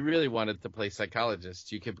wanted to play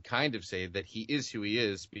psychologist, you could kind of say that he is who he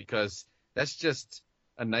is, because that's just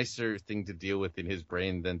a nicer thing to deal with in his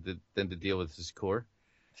brain than to deal with his core.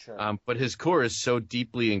 Sure. But his core is so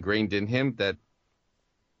deeply ingrained in him that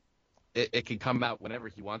it can come out whenever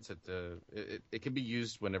he wants it to. It can be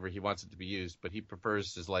used whenever he wants it to be used, but he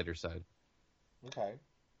prefers his lighter side. Okay.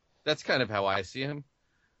 That's kind of how I see him.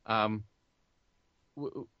 But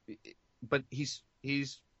he's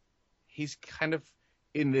kind of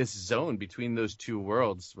in this zone between those two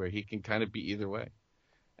worlds where he can kind of be either way,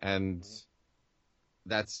 and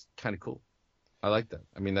that's kind of cool. I like that.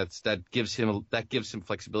 I mean, that gives him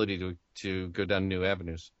flexibility to go down new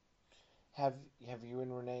avenues. Have you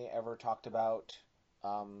and Renee ever talked about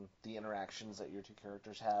the interactions that your two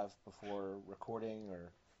characters have before recording,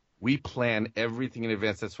 or? We plan everything in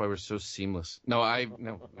advance. That's why we're so seamless. No,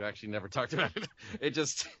 we actually never talked about it.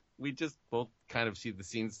 We just both kind of see the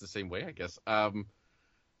scenes the same way, I guess.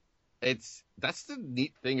 That's the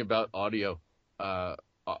neat thing about audio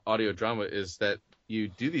drama, is that you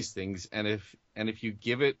do these things, and if you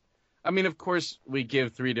give it, I mean, of course, we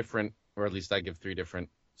give 3 different, or at least I give 3 different,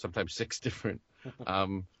 sometimes 6 different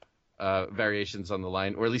variations on the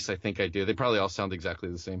line, or at least I think I do. They probably all sound exactly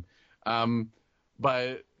the same.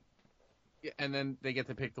 But and then they get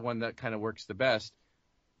to pick the one that kind of works the best.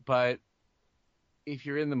 But if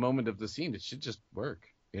you're in the moment of the scene, it should just work.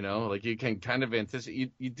 You know, like you can kind of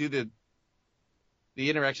anticipate. You do the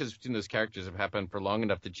interactions between those characters have happened for long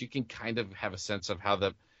enough that you can kind of have a sense of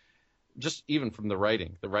how just even from the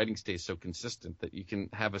writing stays so consistent that you can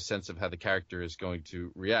have a sense of how the character is going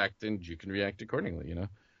to react, and you can react accordingly. You know.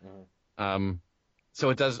 Mm-hmm. So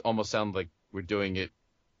it does almost sound like we're doing it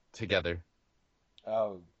together.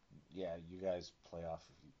 Oh, yeah, you guys play off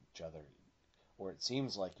of each other, or it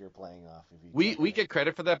seems like you're playing off of each other. We get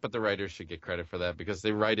credit for that, but the writers should get credit for that, because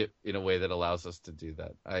they write it in a way that allows us to do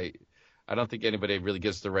that. I don't think anybody really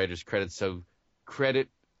gives the writers credit, so credit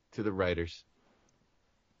to the writers.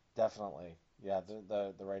 Definitely. Yeah,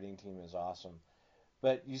 the writing team is awesome.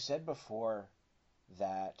 But you said before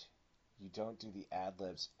that you don't do the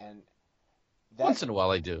ad-libs, and once in a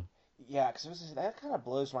while I do. Yeah, because that kind of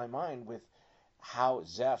blows my mind with how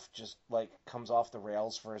Zeph just like comes off the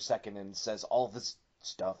rails for a second and says all this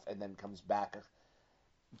stuff, and then comes back in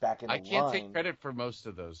the line. I can't take credit for most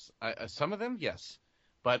of those. Some of them, yes,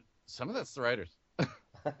 but some of that's the writers.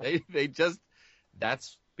 they just,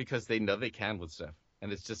 that's because they know they can with Zeph,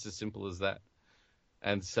 and it's just as simple as that.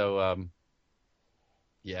 And so,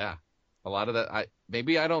 yeah, a lot of that.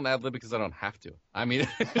 Maybe I don't ad lib because I don't have to. I mean,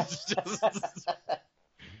 it's just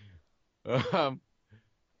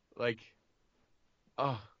like.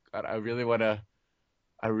 Oh God, I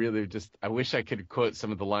wish I could quote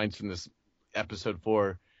some of the lines from this episode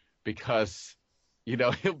 4, because, you know,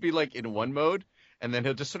 he'll be like in one mode, and then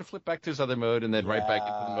he'll just sort of flip back to his other mode, and then right back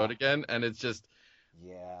into the mode again, and it's just,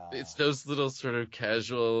 it's those little sort of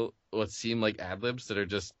casual, what seem like ad libs that are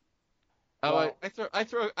just. Oh, well, I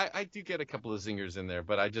do get a couple of zingers in there,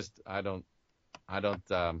 but I don't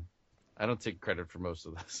take credit for most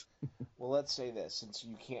of this. Well, let's say this, since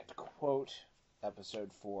you can't quote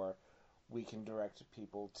episode 4, we can direct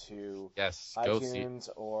people to iTunes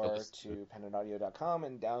or to penandaudio.com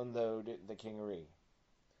and download the Kingery.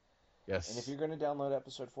 Yes. And if you're going to download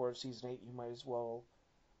episode 4 of season 8, you might as well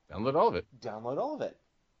download all of it. Download all of it.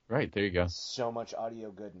 Right, there you go. So much audio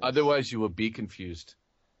goodness. Otherwise, you will be confused.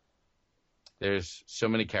 There's so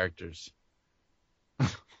many characters.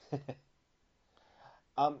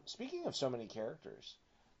 Speaking of so many characters,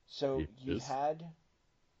 so you've Yes. had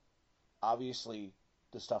obviously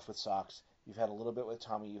the stuff with Socks. You've had a little bit with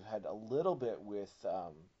Tommy. You've had a little bit with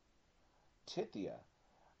Tithia.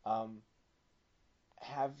 Um,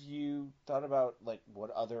 have you thought about like what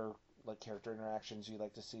other like character interactions you'd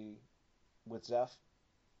like to see with Zeph?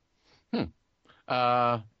 Hmm.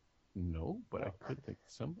 Uh, no, but I No. could think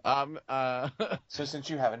of some. So since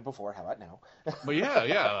you haven't before, how about now? But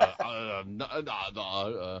yeah.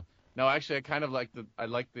 No, actually, I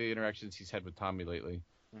like the interactions he's had with Tommy lately.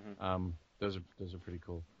 Those are pretty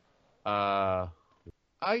cool. Uh,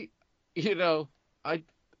 I, you know,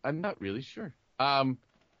 I'm not really sure.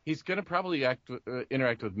 He's gonna probably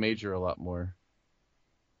interact with Major a lot more.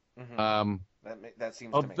 Mhm. Um, That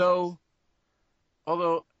seems to make sense.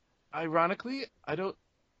 although, ironically, I don't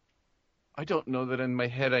know that in my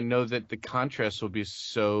head. I know that the contrast will be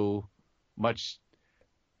so much.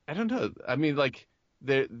 I don't know. I mean, like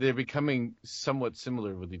they're becoming somewhat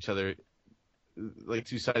similar with each other, like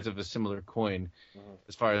two sides of a similar coin, Mhm.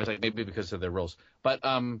 as far as like maybe because of their roles. But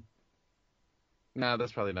no,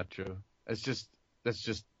 that's probably not true. That's just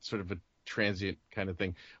sort of a transient kind of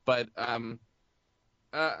thing. But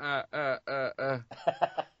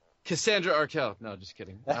Cassandra Arkell. No, just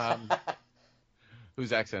kidding.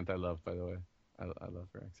 Whose accent I love, by the way. I love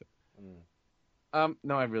her accent.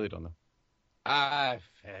 No, I really don't know. I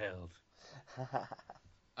failed.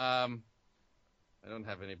 I don't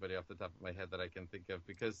have anybody off the top of my head that I can think of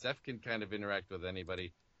because Zeph can kind of interact with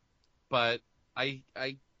anybody. But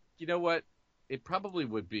you know what? It probably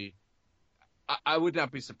would be. I would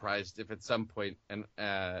not be surprised if at some point and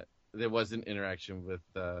there was an interaction with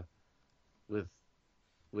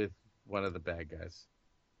one of the bad guys.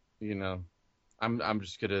 You know, I'm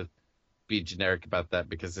just gonna be generic about that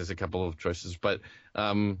because there's a couple of choices, but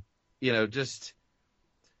just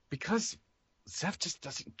because Zeph just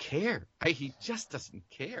doesn't care. He just doesn't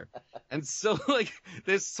care, and so like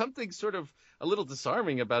there's something sort of a little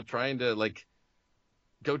disarming about trying to like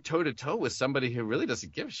go toe to toe with somebody who really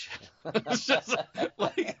doesn't give a shit. It's just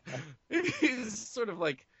like he's sort of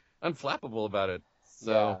like unflappable about it.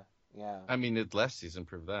 So yeah. I mean, last season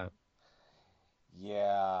proved that.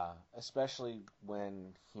 Yeah, especially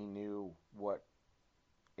when he knew what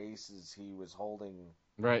aces he was holding.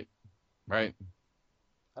 Right. I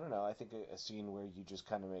don't know. I think a scene where you just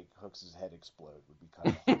kind of make Hooks' head explode would be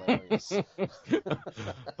kind of hilarious.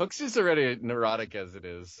 Hooks is already neurotic as it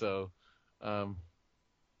is, so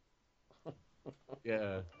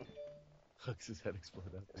yeah. Hooks' head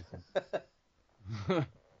exploded. Well,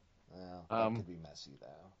 that could be messy,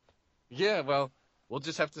 though. Yeah, well, we'll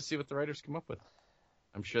just have to see what the writers come up with.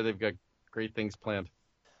 I'm sure they've got great things planned.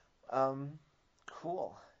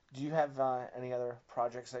 Cool. Do you have any other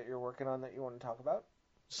projects that you're working on that you want to talk about?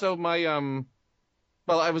 So my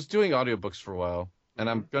well, I was doing audiobooks for a while, and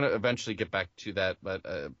I'm gonna eventually get back to that, but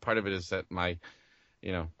part of it is that my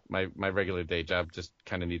regular day job just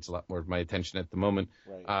kind of needs a lot more of my attention at the moment.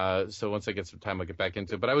 Right. So once I get some time, I'll get back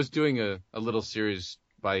into it. But I was doing a little series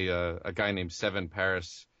by a guy named Seven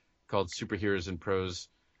Paris called Superheroes in Prose,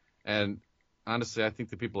 and honestly, I think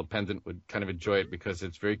the people of Pendant would kind of enjoy it because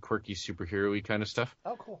it's very quirky superhero-y kind of stuff.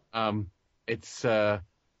 Oh, cool. It's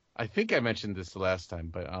I think I mentioned this the last time,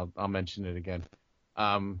 but I'll mention it again.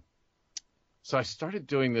 So I started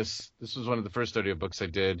doing this. This was one of the first audiobooks I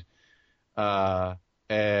did,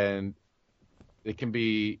 and you can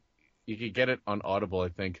get it on Audible. I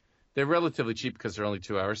think they're relatively cheap because they're only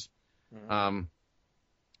 2 hours.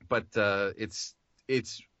 But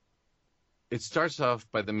it starts off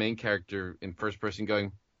by the main character in first person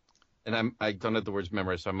going, and I don't have the words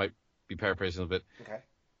memorized, so I might be paraphrasing a little bit. Okay.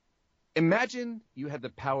 Imagine you had the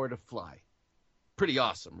power to fly. Pretty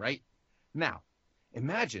awesome, right? Now,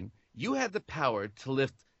 imagine you had the power to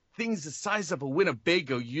lift things the size of a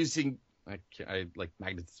Winnebago using I like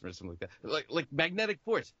magnetism or something like that, like magnetic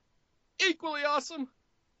force. Equally awesome.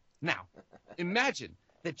 Now, imagine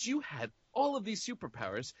that you had all of these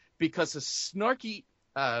superpowers because a snarky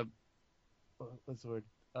what's the word?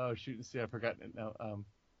 Oh shoot! See, I've forgotten it now.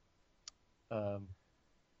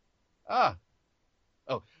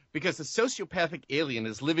 Because a sociopathic alien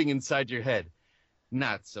is living inside your head.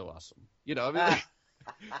 Not so awesome. You know, I mean, like,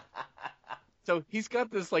 so he's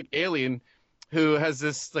got this like alien who has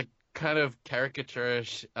this like kind of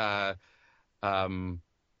caricaturish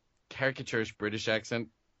British accent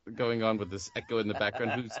going on with this echo in the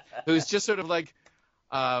background who's just sort of like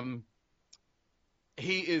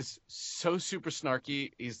he is so super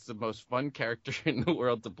snarky. He's the most fun character in the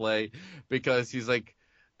world to play because he's like,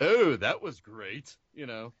 oh, that was great, you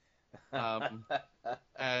know.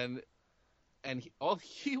 And and all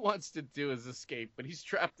he wants to do is escape, but he's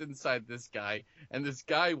trapped inside this guy, and this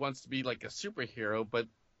guy wants to be like a superhero,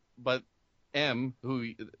 but M,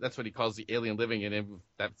 that's what he calls the alien living in him,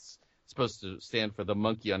 that's supposed to stand for the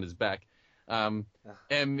monkey on his back. M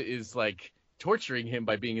is like torturing him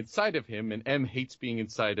by being inside of him, and M hates being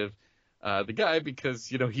inside of the guy because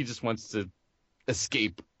he just wants to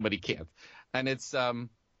escape, but he can't. And it's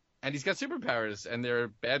and he's got superpowers, and they're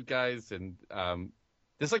bad guys, and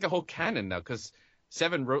there's like a whole canon now because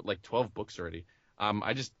Seven wrote like 12 books already.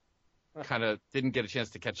 I just kind of didn't get a chance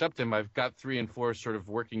to catch up to him. I've got 3 and 4 sort of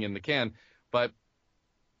working in the can, but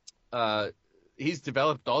he's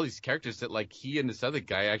developed all these characters that like he and this other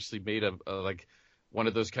guy actually made a like one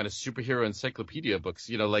of those kind of superhero encyclopedia books,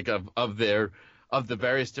 like of the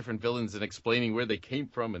various different villains and explaining where they came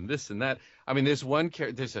from and this and that. I mean, there's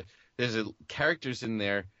a characters in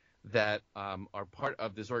there that are part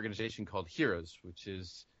of this organization called Heroes, which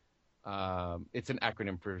is it's an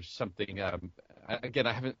acronym for something. Again,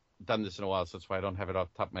 I haven't done this in a while, so that's why I don't have it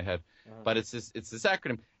off the top of my head. But it's this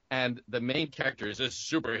acronym, and the main character is this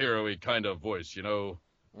superhero-y kind of voice. He's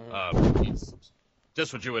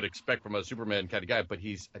just what you would expect from a Superman kind of guy, but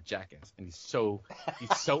he's a jackass, and he's so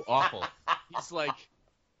awful.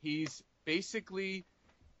 He's basically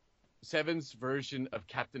Seven's version of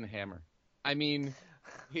Captain Hammer. I mean,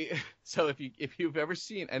 so if you've ever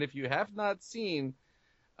seen, and if you have not seen,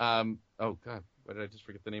 oh God, why did I just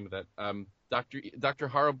forget the name of that? Dr.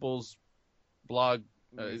 Horrible's blog,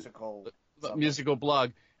 musical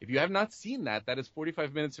blog. If you have not seen that is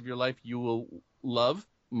 45 minutes of your life you will love.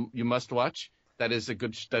 You must watch.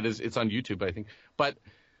 It's on YouTube, I think. But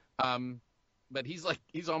he's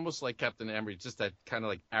almost like Captain Hammer. He's just that kind of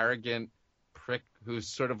like arrogant prick who's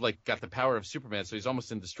sort of like got the power of Superman, so he's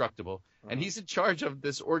almost indestructible. And he's in charge of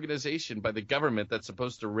this organization by the government that's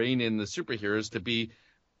supposed to rein in the superheroes to be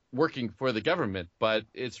working for the government, but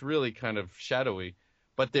it's really kind of shadowy.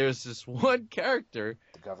 But there's this one character,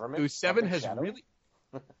 the government, who Seven has shadowy? Really.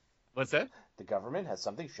 What's that? The government has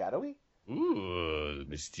something shadowy? Ooh,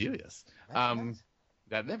 mysterious.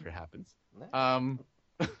 That never happens. No.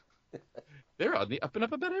 They're on the up and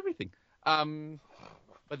up about everything.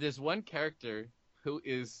 But there's one character who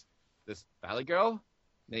is this valley girl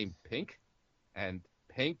named Pink, and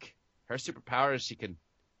Pink, her superpower is she can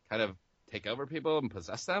kind of take over people and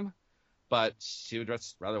possess them, but she would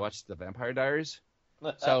rather watch the Vampire Diaries.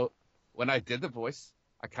 So when I did the voice,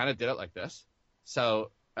 I kind of did it like this.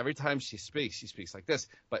 So every time she speaks like this.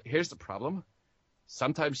 But here's the problem.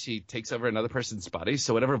 Sometimes she takes over another person's body,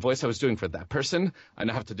 so whatever voice I was doing for that person, I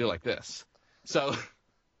now have to do like this. So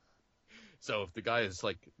if the guy is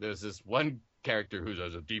like, there's this one character who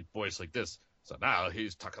has a deep voice like this, so now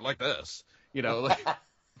he's talking like this,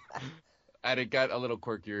 and it got a little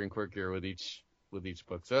quirkier and quirkier with each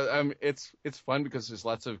book. So it's fun because there's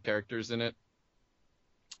lots of characters in it,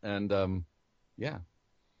 and yeah,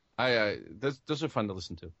 those are fun to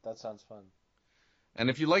listen to. That sounds fun. And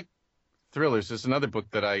if you like thrillers, there's another book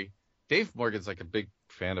that Dave Morgan's like a big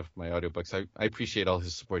fan of my audiobooks. I appreciate all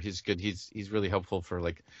his support. He's good. He's really helpful for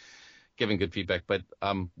like giving good feedback. But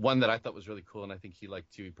one that I thought was really cool, and I think he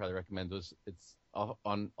liked too, he'd probably recommend, it's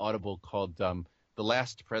on Audible called The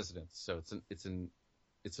Last President. So it's an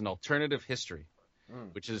alternative history,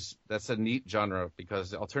 that's a neat genre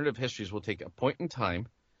because alternative histories will take a point in time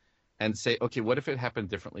and say, okay, what if it happened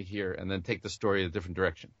differently here, and then take the story a different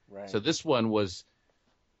direction. Right. So this one was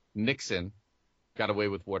Nixon got away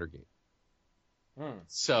with Watergate.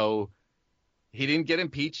 So he didn't get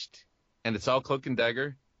impeached, and it's all cloak and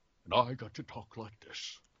dagger, and I got to talk like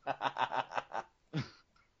this.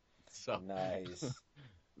 So nice.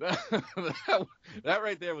 that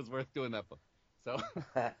right there was worth doing that book. So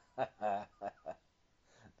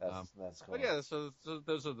that's cool. But yeah, so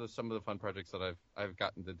those are some of the fun projects that I've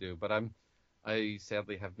gotten to do. But I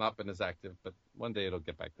sadly have not been as active. But one day it'll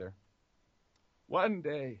get back there. One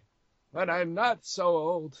day, when I'm not so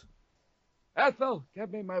old. Ethel,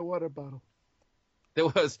 get me my water bottle. There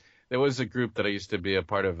was a group that I used to be a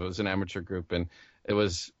part of. It was an amateur group, and it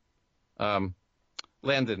was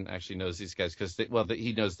Landon actually knows these guys because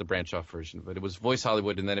he knows the branch off version of it. It was Voice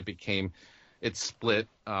Hollywood, and then it split.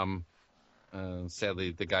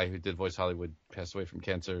 Sadly, the guy who did Voice Hollywood passed away from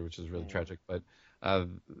cancer, which is really tragic. But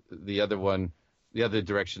the other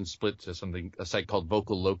direction split to a site called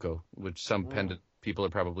Vocal Loco, which some Pendant people are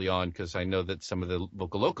probably on, because I know that some of the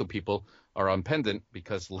Vocal Loco people are on Pendant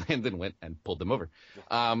because Landon went and pulled them over.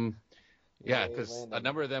 Yeah, because a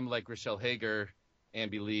number of them, like Rochelle Hager,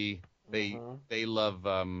 Amby Lee, they love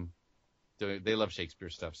they love Shakespeare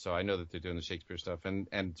stuff. So I know that they're doing the Shakespeare stuff, and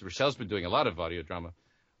Rochelle's been doing a lot of audio drama.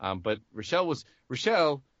 But Rochelle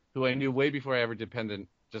who I knew way before I ever did Pendant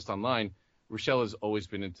just online. Rochelle has always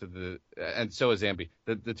been into and so has Ambi.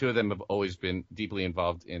 The two of them have always been deeply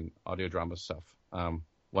involved in audio drama stuff,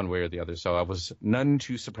 one way or the other. So I was none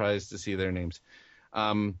too surprised to see their names.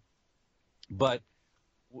 But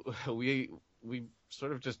we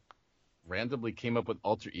sort of just randomly came up with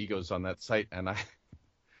alter egos on that site, and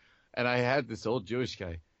I had this old Jewish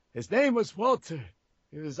guy. His name was Walter.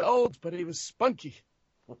 He was old, but he was spunky.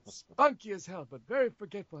 Spunky as hell, but very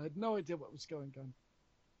forgetful. I had no idea what was going on.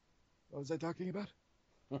 What was I talking about?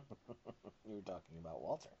 You were talking about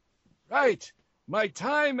Walter. Right. My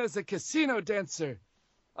time as a casino dancer.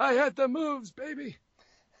 I had the moves, baby.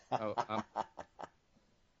 Oh,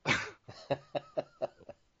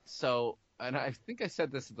 So, and I think I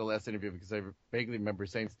said this at the last interview because I vaguely remember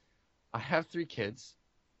saying, I have 3 kids,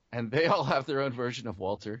 and they all have their own version of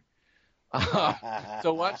Walter.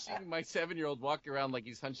 So watching my 7-year-old walk around like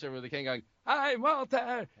he's hunched over the king going, "Hi,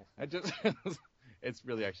 Walter!" It's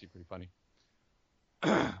really actually pretty funny.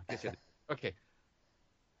 Okay.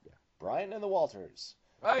 Yeah. Brian and the Walters.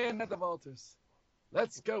 Brian and the Walters.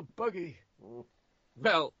 Let's go boogie.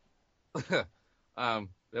 Well, there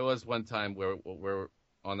was one time where we're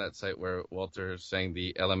on that site where Walter sang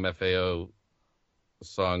the LMFAO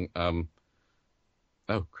song.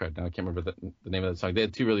 Oh crap! Now I can't remember the name of that song. They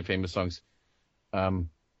had 2 really famous songs.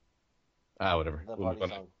 Whatever. The party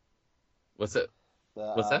song. What's it?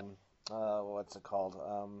 What's that? What's it called?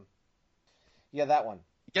 Yeah, that one.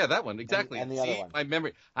 Yeah, that one exactly. And the other one. My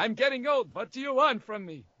memory. I'm getting old. What do you want from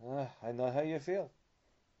me? I know how you feel.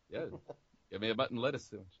 Yeah, give me a mutton lettuce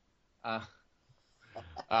sandwich.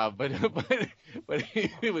 But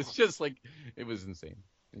it was just like, it was insane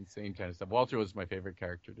kind of stuff. Walter was my favorite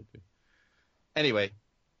character to do. Anyway,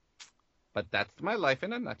 but that's my life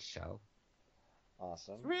in a nutshell.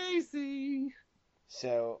 Awesome. Crazy.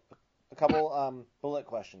 So, a couple bullet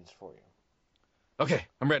questions for you. Okay,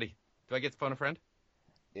 I'm ready. Do I get to phone a friend?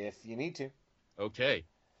 If you need to. Okay.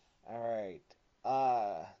 All right.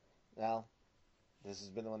 Well, this has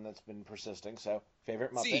been the one that's been persisting. So,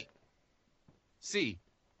 favorite Muppet? C.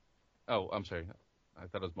 Oh, I'm sorry. I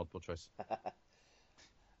thought it was multiple choice.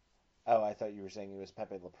 Oh, I thought you were saying it was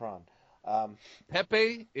Pepe Le Peon.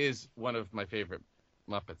 Pepe is one of my favorite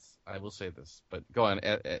Muppets. I will say this, but go on,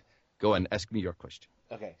 ask me your question.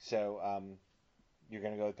 Okay, so you're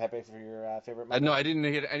gonna go with Pepe for your favorite Muppet? No, I didn't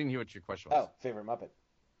hear what your question was. Oh, favorite Muppet.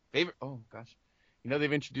 Favorite? Oh gosh,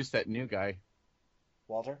 they've introduced that new guy.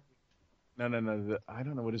 Walter? No. I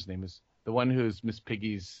don't know what his name is. The one who's Miss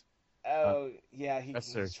Piggy's. Oh, yeah,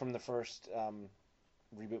 he's from the first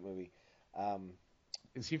reboot movie.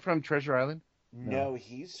 Is he from Treasure Island? No,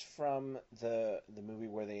 he's from the movie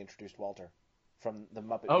where they introduced Walter. From the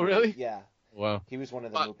Muppet Oh, movie. really? Yeah. Wow. He was one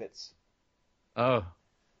of the Muppets. Oh,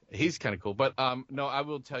 he's kind of cool. But no, I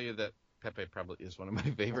will tell you that Pepe probably is one of my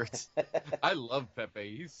favorites. I love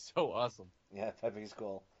Pepe. He's so awesome. Yeah, Pepe's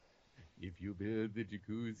cool. If you build the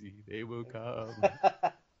jacuzzi, they will come.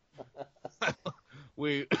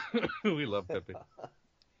 we love Pepe.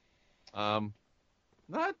 I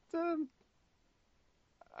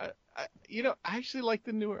actually like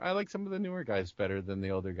I like some of the newer guys better than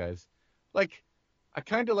the older guys. Like, I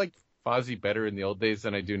kind of liked Fozzie better in the old days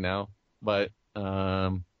than I do now. But,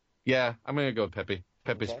 yeah, I'm going to go with Pepe.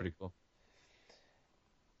 Pepe's pretty cool.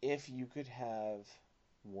 If you could have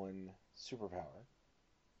one superpower,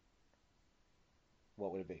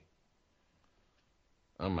 what would it be?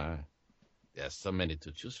 Oh, my. There's so many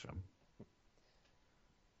to choose from.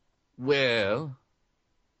 Well,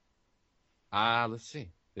 let's see.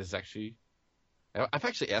 I've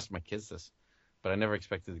actually asked my kids this, but I never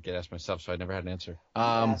expected to get asked myself, so I never had an answer.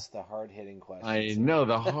 Ask the hard-hitting questions. I know,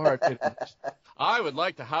 the hard-hitting questions. I would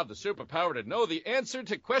like to have the superpower to know the answer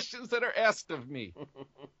to questions that are asked of me.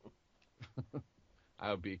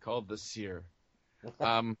 I would be called the seer.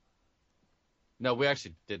 No, we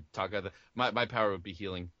actually did talk about that. My power would be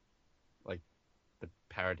healing. Like, the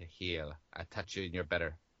power to heal. I touch you and you're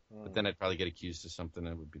better. But then I'd probably get accused of something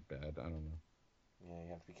that would be bad. I don't know. Yeah, you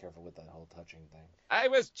have to be careful with that whole touching thing. I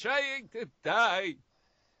was trying to die.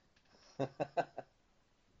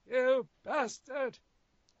 You bastard.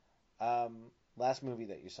 Last movie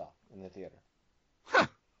that you saw in the theater. Oh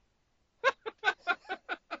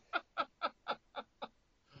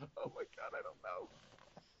my God, I don't know.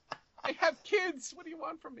 I have kids. What do you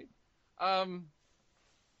want from me? Oh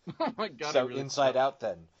my God. So Inside Out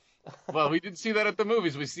then. Well, we didn't see that at the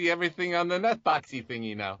movies. We see everything on the Netboxy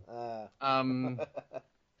thingy now.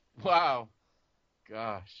 Wow.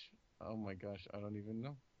 Gosh. Oh my gosh. I don't even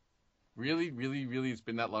know. Really, really, really, it's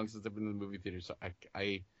been that long since I've been in the movie theater, so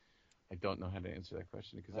I don't know how to answer that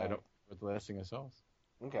question because I don't know what the last thing I saw was.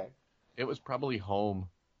 Okay. It was probably Home.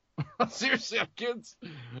 Seriously, I'm kids.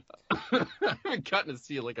 I haven't gotten to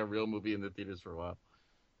see like a real movie in the theaters for a while.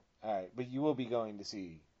 All right, but you will be going to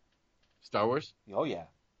see. Star Wars? Oh yeah.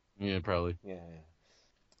 Yeah, probably. Yeah.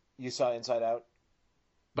 You saw Inside Out?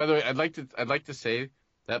 By the way, I'd like to say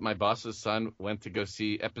that my boss's son went to go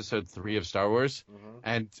see Episode 3 of Star Wars,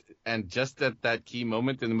 Mm-hmm. and just at that key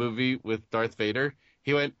moment in the movie with Darth Vader,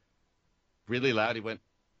 he went really loud. He went,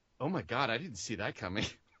 "Oh my God, I didn't see that coming."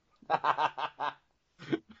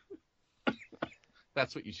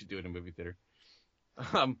 That's what you should do in a movie theater.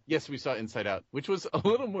 Yes, we saw Inside Out, which was a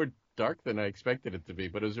little more dark than I expected it to be,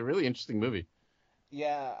 but it was a really interesting movie.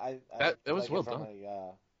 Yeah, That was like well it from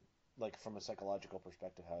done. like from a psychological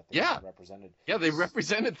perspective, how things Yeah. are represented. Yeah, they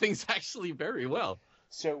represented things actually very well.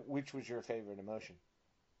 So, which was your favorite emotion?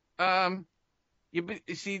 You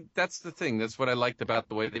see, that's the thing. That's what I liked about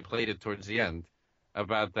the way they played it towards the end,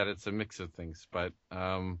 about that it's a mix of things. But,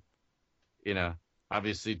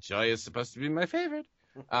 obviously Joy is supposed to be my favorite.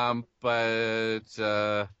 But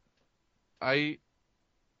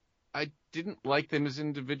I didn't like them as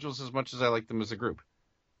individuals as much as I liked them as a group.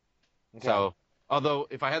 Okay. So, although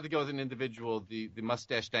if I had to go with an individual, the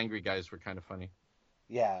mustached angry guys were kind of funny.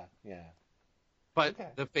 Yeah. But Okay.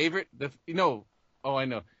 the favorite, I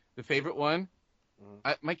know. The favorite one,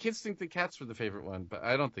 Mhm. my kids think the cats were the favorite one, but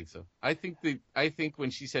I don't think so. I think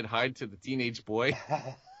when she said hi to the teenage boy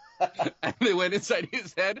and they went inside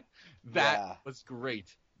his head, that Yeah. was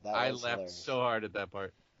great. That I was laughed hilarious. so hard at that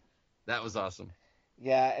part. That was awesome.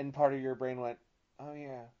 Yeah, and part of your brain went, "Oh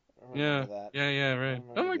yeah, I remember that." Yeah, right.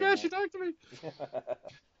 remember Oh my doing gosh, she that. talked to me.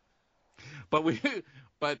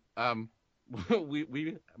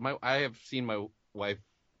 I have seen my wife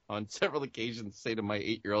on several occasions say to my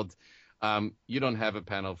 8-year-old, "You don't have a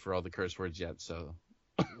panel for all the curse words yet, so."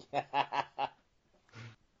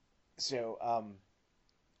 So,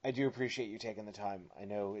 I do appreciate you taking the time. I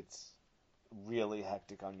know it's really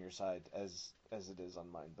hectic on your side as it is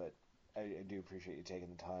on mine, but I do appreciate you taking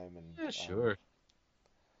the time and Yeah, sure.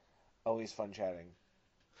 always fun chatting.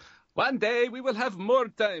 One day we will have more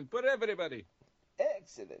time for everybody.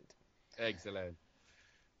 Excellent. Excellent.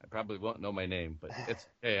 I probably won't know my name, but it's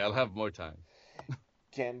hey, I'll have more time.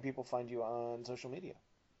 Can people find you on social media?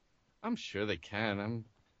 I'm sure they can.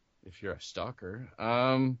 If you're a stalker.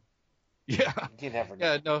 Yeah. You never know.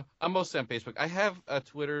 Yeah, no, I'm mostly on Facebook. I have a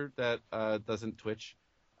Twitter that doesn't twitch.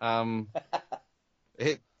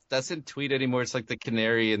 It doesn't tweet anymore. It's like the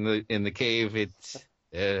canary in the cave.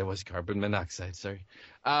 It was carbon monoxide. Sorry.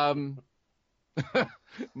 My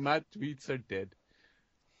tweets are dead.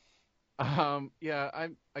 Yeah,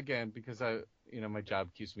 I'm again because my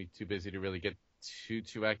job keeps me too busy to really get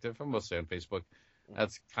too active. I'm mostly on Facebook.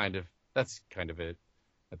 That's kind of it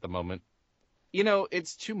at the moment.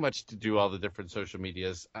 It's too much to do all the different social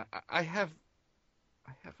medias. I have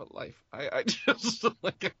a life. I just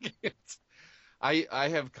like I can't. I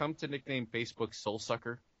have come to nickname Facebook Soul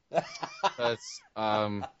Sucker. That's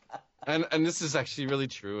and this is actually really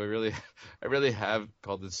true. I really have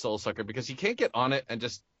called it Soul Sucker because you can't get on it and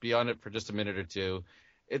just be on it for just a minute or two.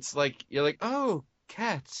 It's like you're like, oh,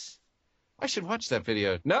 cats. I should watch that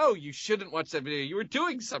video. No, you shouldn't watch that video. You were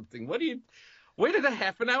doing something. Where did a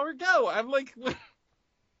half an hour go? I'm like,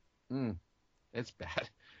 it's bad.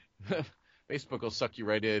 Facebook will suck you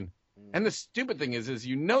right in. And the stupid thing is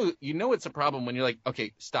you know it's a problem when you're like,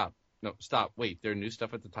 okay, stop. No, stop. Wait, there are new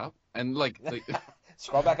stuff at the top? And like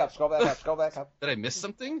Scroll back up. did I miss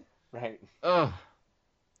something? Right. Oh,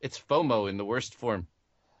 it's FOMO in the worst form.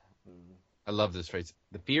 Mm. I love this phrase.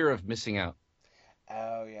 The fear of missing out.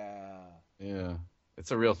 Oh yeah. Yeah, it's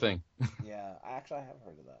a real thing. Yeah, I have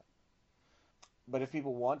heard of that. But if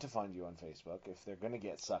people want to find you on Facebook, if they're gonna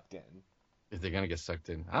get sucked in, If they're going to get sucked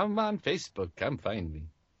in. I'm on Facebook. Come find me.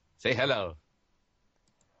 Say hello.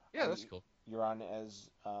 Yeah, that's cool. you're on as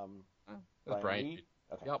That's Brian. Reed?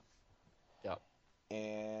 Okay. Yep.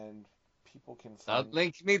 And people can find. Don't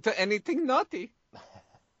link me to anything naughty.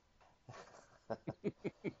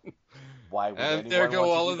 Why would And anyone there go want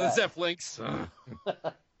to all do of the that? Zeph links.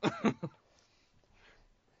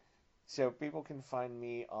 So people can find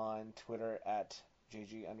me on Twitter at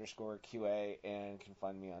JG_QA and can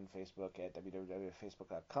find me on Facebook at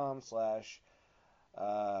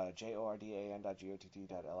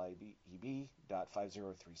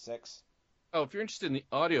www.facebook.com/jordan.gott.lib.5036. Oh, if you're interested in the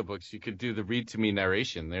audiobooks, you could do the read to me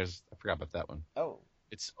narration. I forgot about that one. Oh,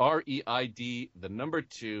 It's REID, the number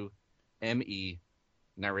 2, ME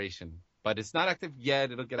narration. But it's not active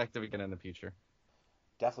yet. It'll get active again in the future.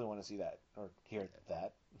 definitely want to see that or hear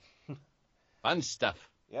that. Fun stuff.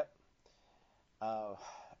 Yep.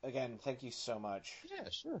 Again, thank you so much. Yeah,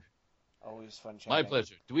 sure. Always fun chatting. My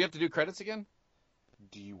pleasure. Do we have to do credits again?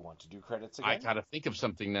 Do you want to do credits again? I gotta think of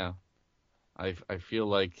something now. I feel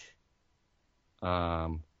like,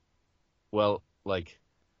 well, like,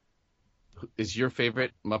 is your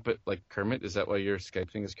favorite Muppet like Kermit? Is that why your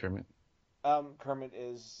Skype thing is Kermit? Kermit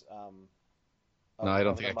is. No, I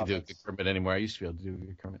don't think I can do a good Kermit anymore. I used to be able to do a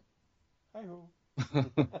good Kermit. Hi-ho.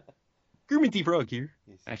 Kermit the Frog here.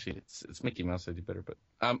 Yes. Actually, it's Mickey Mouse. I do better, but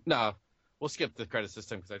no, we'll skip the credits this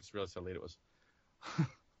time because I just realized how late it was.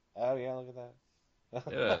 Oh yeah, look at that.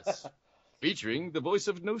 Yes, featuring the voice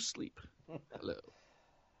of No Sleep. Hello.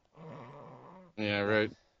 Yeah, right.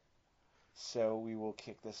 So we will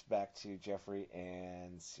kick this back to Jeffrey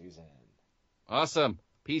and Susan. Awesome.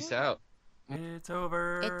 Peace out. It's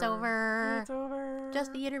over. It's over. It's over.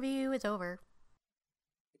 Just the interview is over.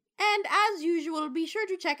 And as usual, be sure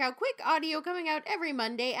to check out Quick Audio coming out every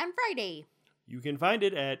Monday and Friday. You can find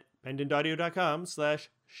it at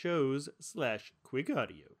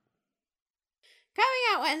pendantaudio.com/shows/quickaudio. Coming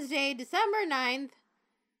out Wednesday, December 9th.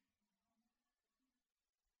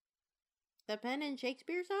 The Penn and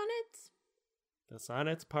Shakespeare Sonnets? The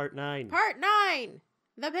Sonnets Part 9. Part 9!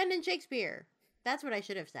 The Penn and Shakespeare. That's what I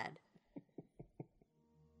should have said.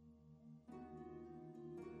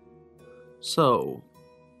 So,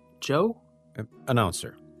 Joe?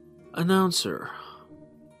 Announcer.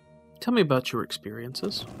 Tell me about your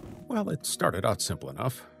experiences. Well, it started out simple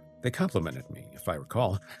enough. They complimented me, if I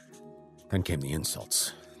recall. Then came the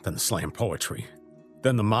insults, then the slam poetry,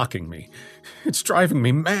 then the mocking me. It's driving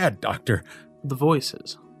me mad, Doctor. The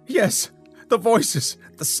voices. Yes, the voices.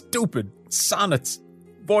 The stupid sonnets.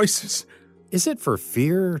 Voices. Is it for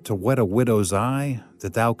fear to whet a widow's eye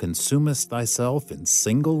that thou consumest thyself in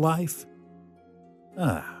single life?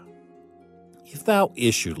 If thou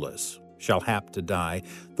issueless shall hap to die,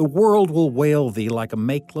 the world will wail thee like a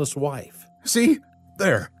makeless wife. See?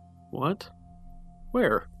 There. What?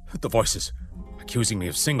 Where? The voices. Accusing me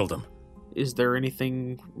of singledom. Is there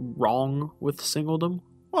anything wrong with singledom?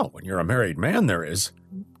 Well, when you're a married man, there is.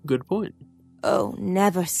 Good point. Oh,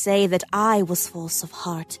 never say that I was false of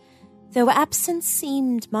heart, though absence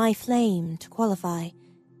seemed my flame to qualify.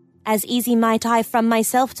 As easy might I from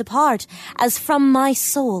myself depart, as from my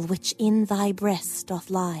soul which in thy breast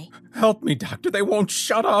doth lie. Help me, Doctor, they won't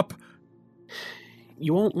shut up.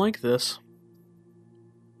 You won't like this.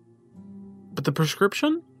 But the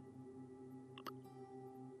prescription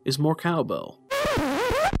is more cowbell.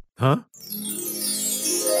 Huh?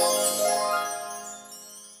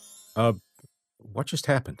 What just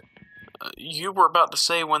happened? You were about to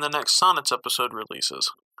say when the next Sonnets episode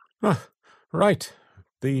releases. Right.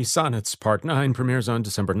 The Sonnets Part 9 premieres on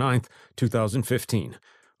December 9th, 2015.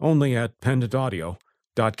 Only at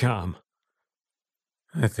pendantaudio.com.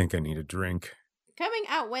 I think I need a drink. Coming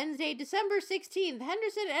out Wednesday, December 16th,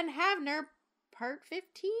 Henderson and Havner, Part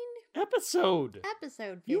 15? Episode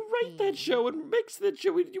 15. You write that show and mix that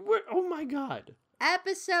show. Oh my god.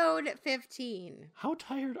 Episode 15. How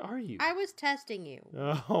tired are you? I was testing you.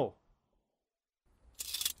 Oh.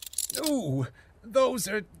 Ooh, those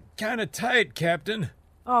are kind of tight, Captain.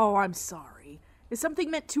 Oh, I'm sorry. Is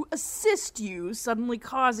something meant to assist you suddenly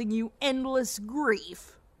causing you endless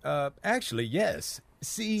grief? Actually, yes.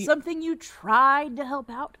 See... Something you tried to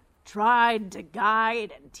help out? Tried to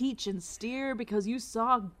guide and teach and steer because you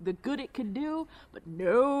saw the good it could do? But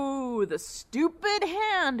no, the stupid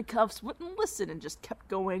handcuffs wouldn't listen and just kept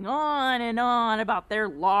going on and on about their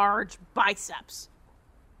large biceps.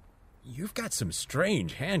 You've got some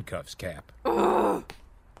strange handcuffs, Cap. Ugh.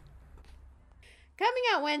 Coming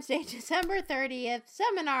out Wednesday, December 30th,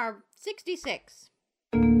 Seminar 66.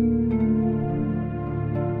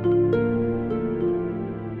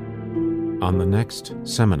 On the next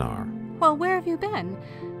Seminar. Well, where have you been?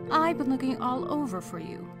 I've been looking all over for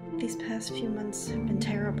you. These past few months have been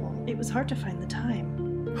terrible. It was hard to find the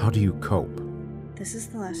time. How do you cope? This is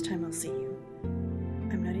the last time I'll see you.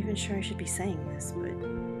 I'm not even sure I should be saying this, but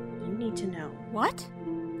you need to know. What?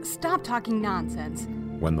 Stop talking nonsense.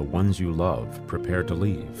 When the ones you love prepare to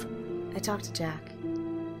leave. I talked to Jack.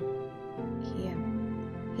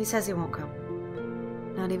 He says he won't come.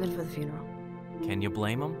 Not even for the funeral. Can you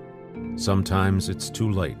blame him? Sometimes it's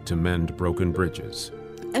too late to mend broken bridges.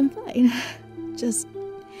 I'm fine. Just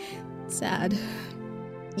sad.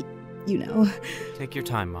 You know. Take your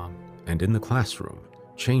time, Mom. And in the classroom,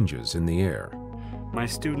 changes in the air. My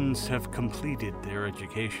students have completed their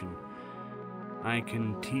education. I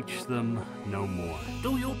can teach them no more.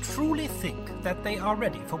 Do you truly think that they are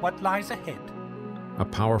ready for what lies ahead? A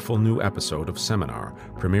powerful new episode of Seminar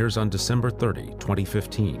premieres on December 30,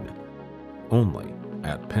 2015. Only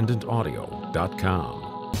at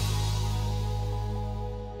pendantaudio.com.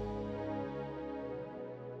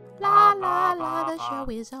 la, the show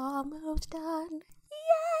is almost done.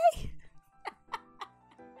 Yay!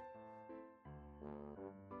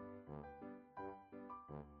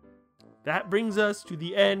 That brings us to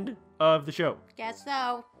the end of the show. Guess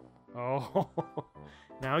so. Oh,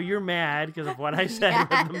 now you're mad because of what I said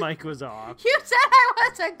when the mic was off. You said I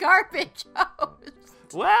was a garbage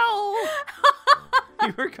host. Well,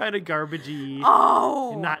 you were kind of garbagey.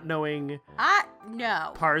 Oh. Not knowing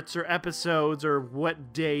no. parts or episodes or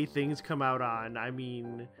what day things come out on. I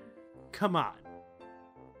mean, come on.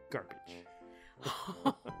 Garbage.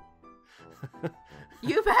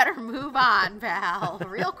 You better move on, pal,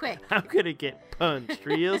 real quick. I'm going to get punched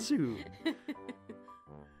real soon.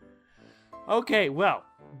 Okay, well,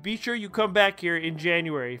 be sure you come back here in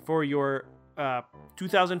January for your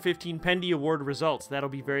 2015 Pendy Award results. That'll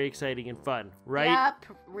be very exciting and fun, right? Yep,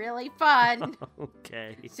 really fun.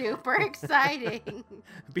 Okay. Super exciting.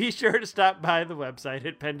 Be sure to stop by the website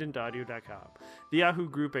at pendantaudio.com, the Yahoo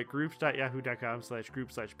group at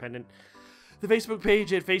groups.yahoo.com/group/pendant, the Facebook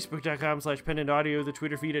page at facebook.com/pendantaudio, the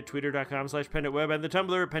Twitter feed at twitter.com/pendantweb, and the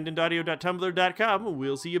Tumblr at pendantaudio.tumblr.com.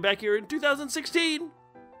 We'll see you back here in 2016.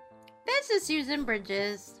 This is Susan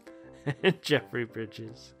Bridges. And Jeffrey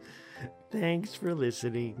Bridges. Thanks for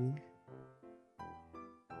listening.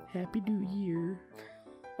 Happy New Year.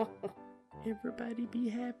 Everybody be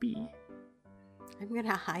happy. I'm going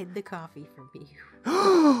to hide the coffee from you.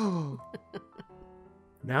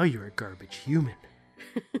 Now you're a garbage human.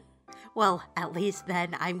 Well, at least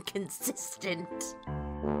then I'm consistent.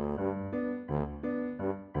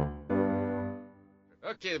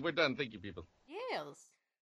 Okay, we're done. Thank you, people. Yes.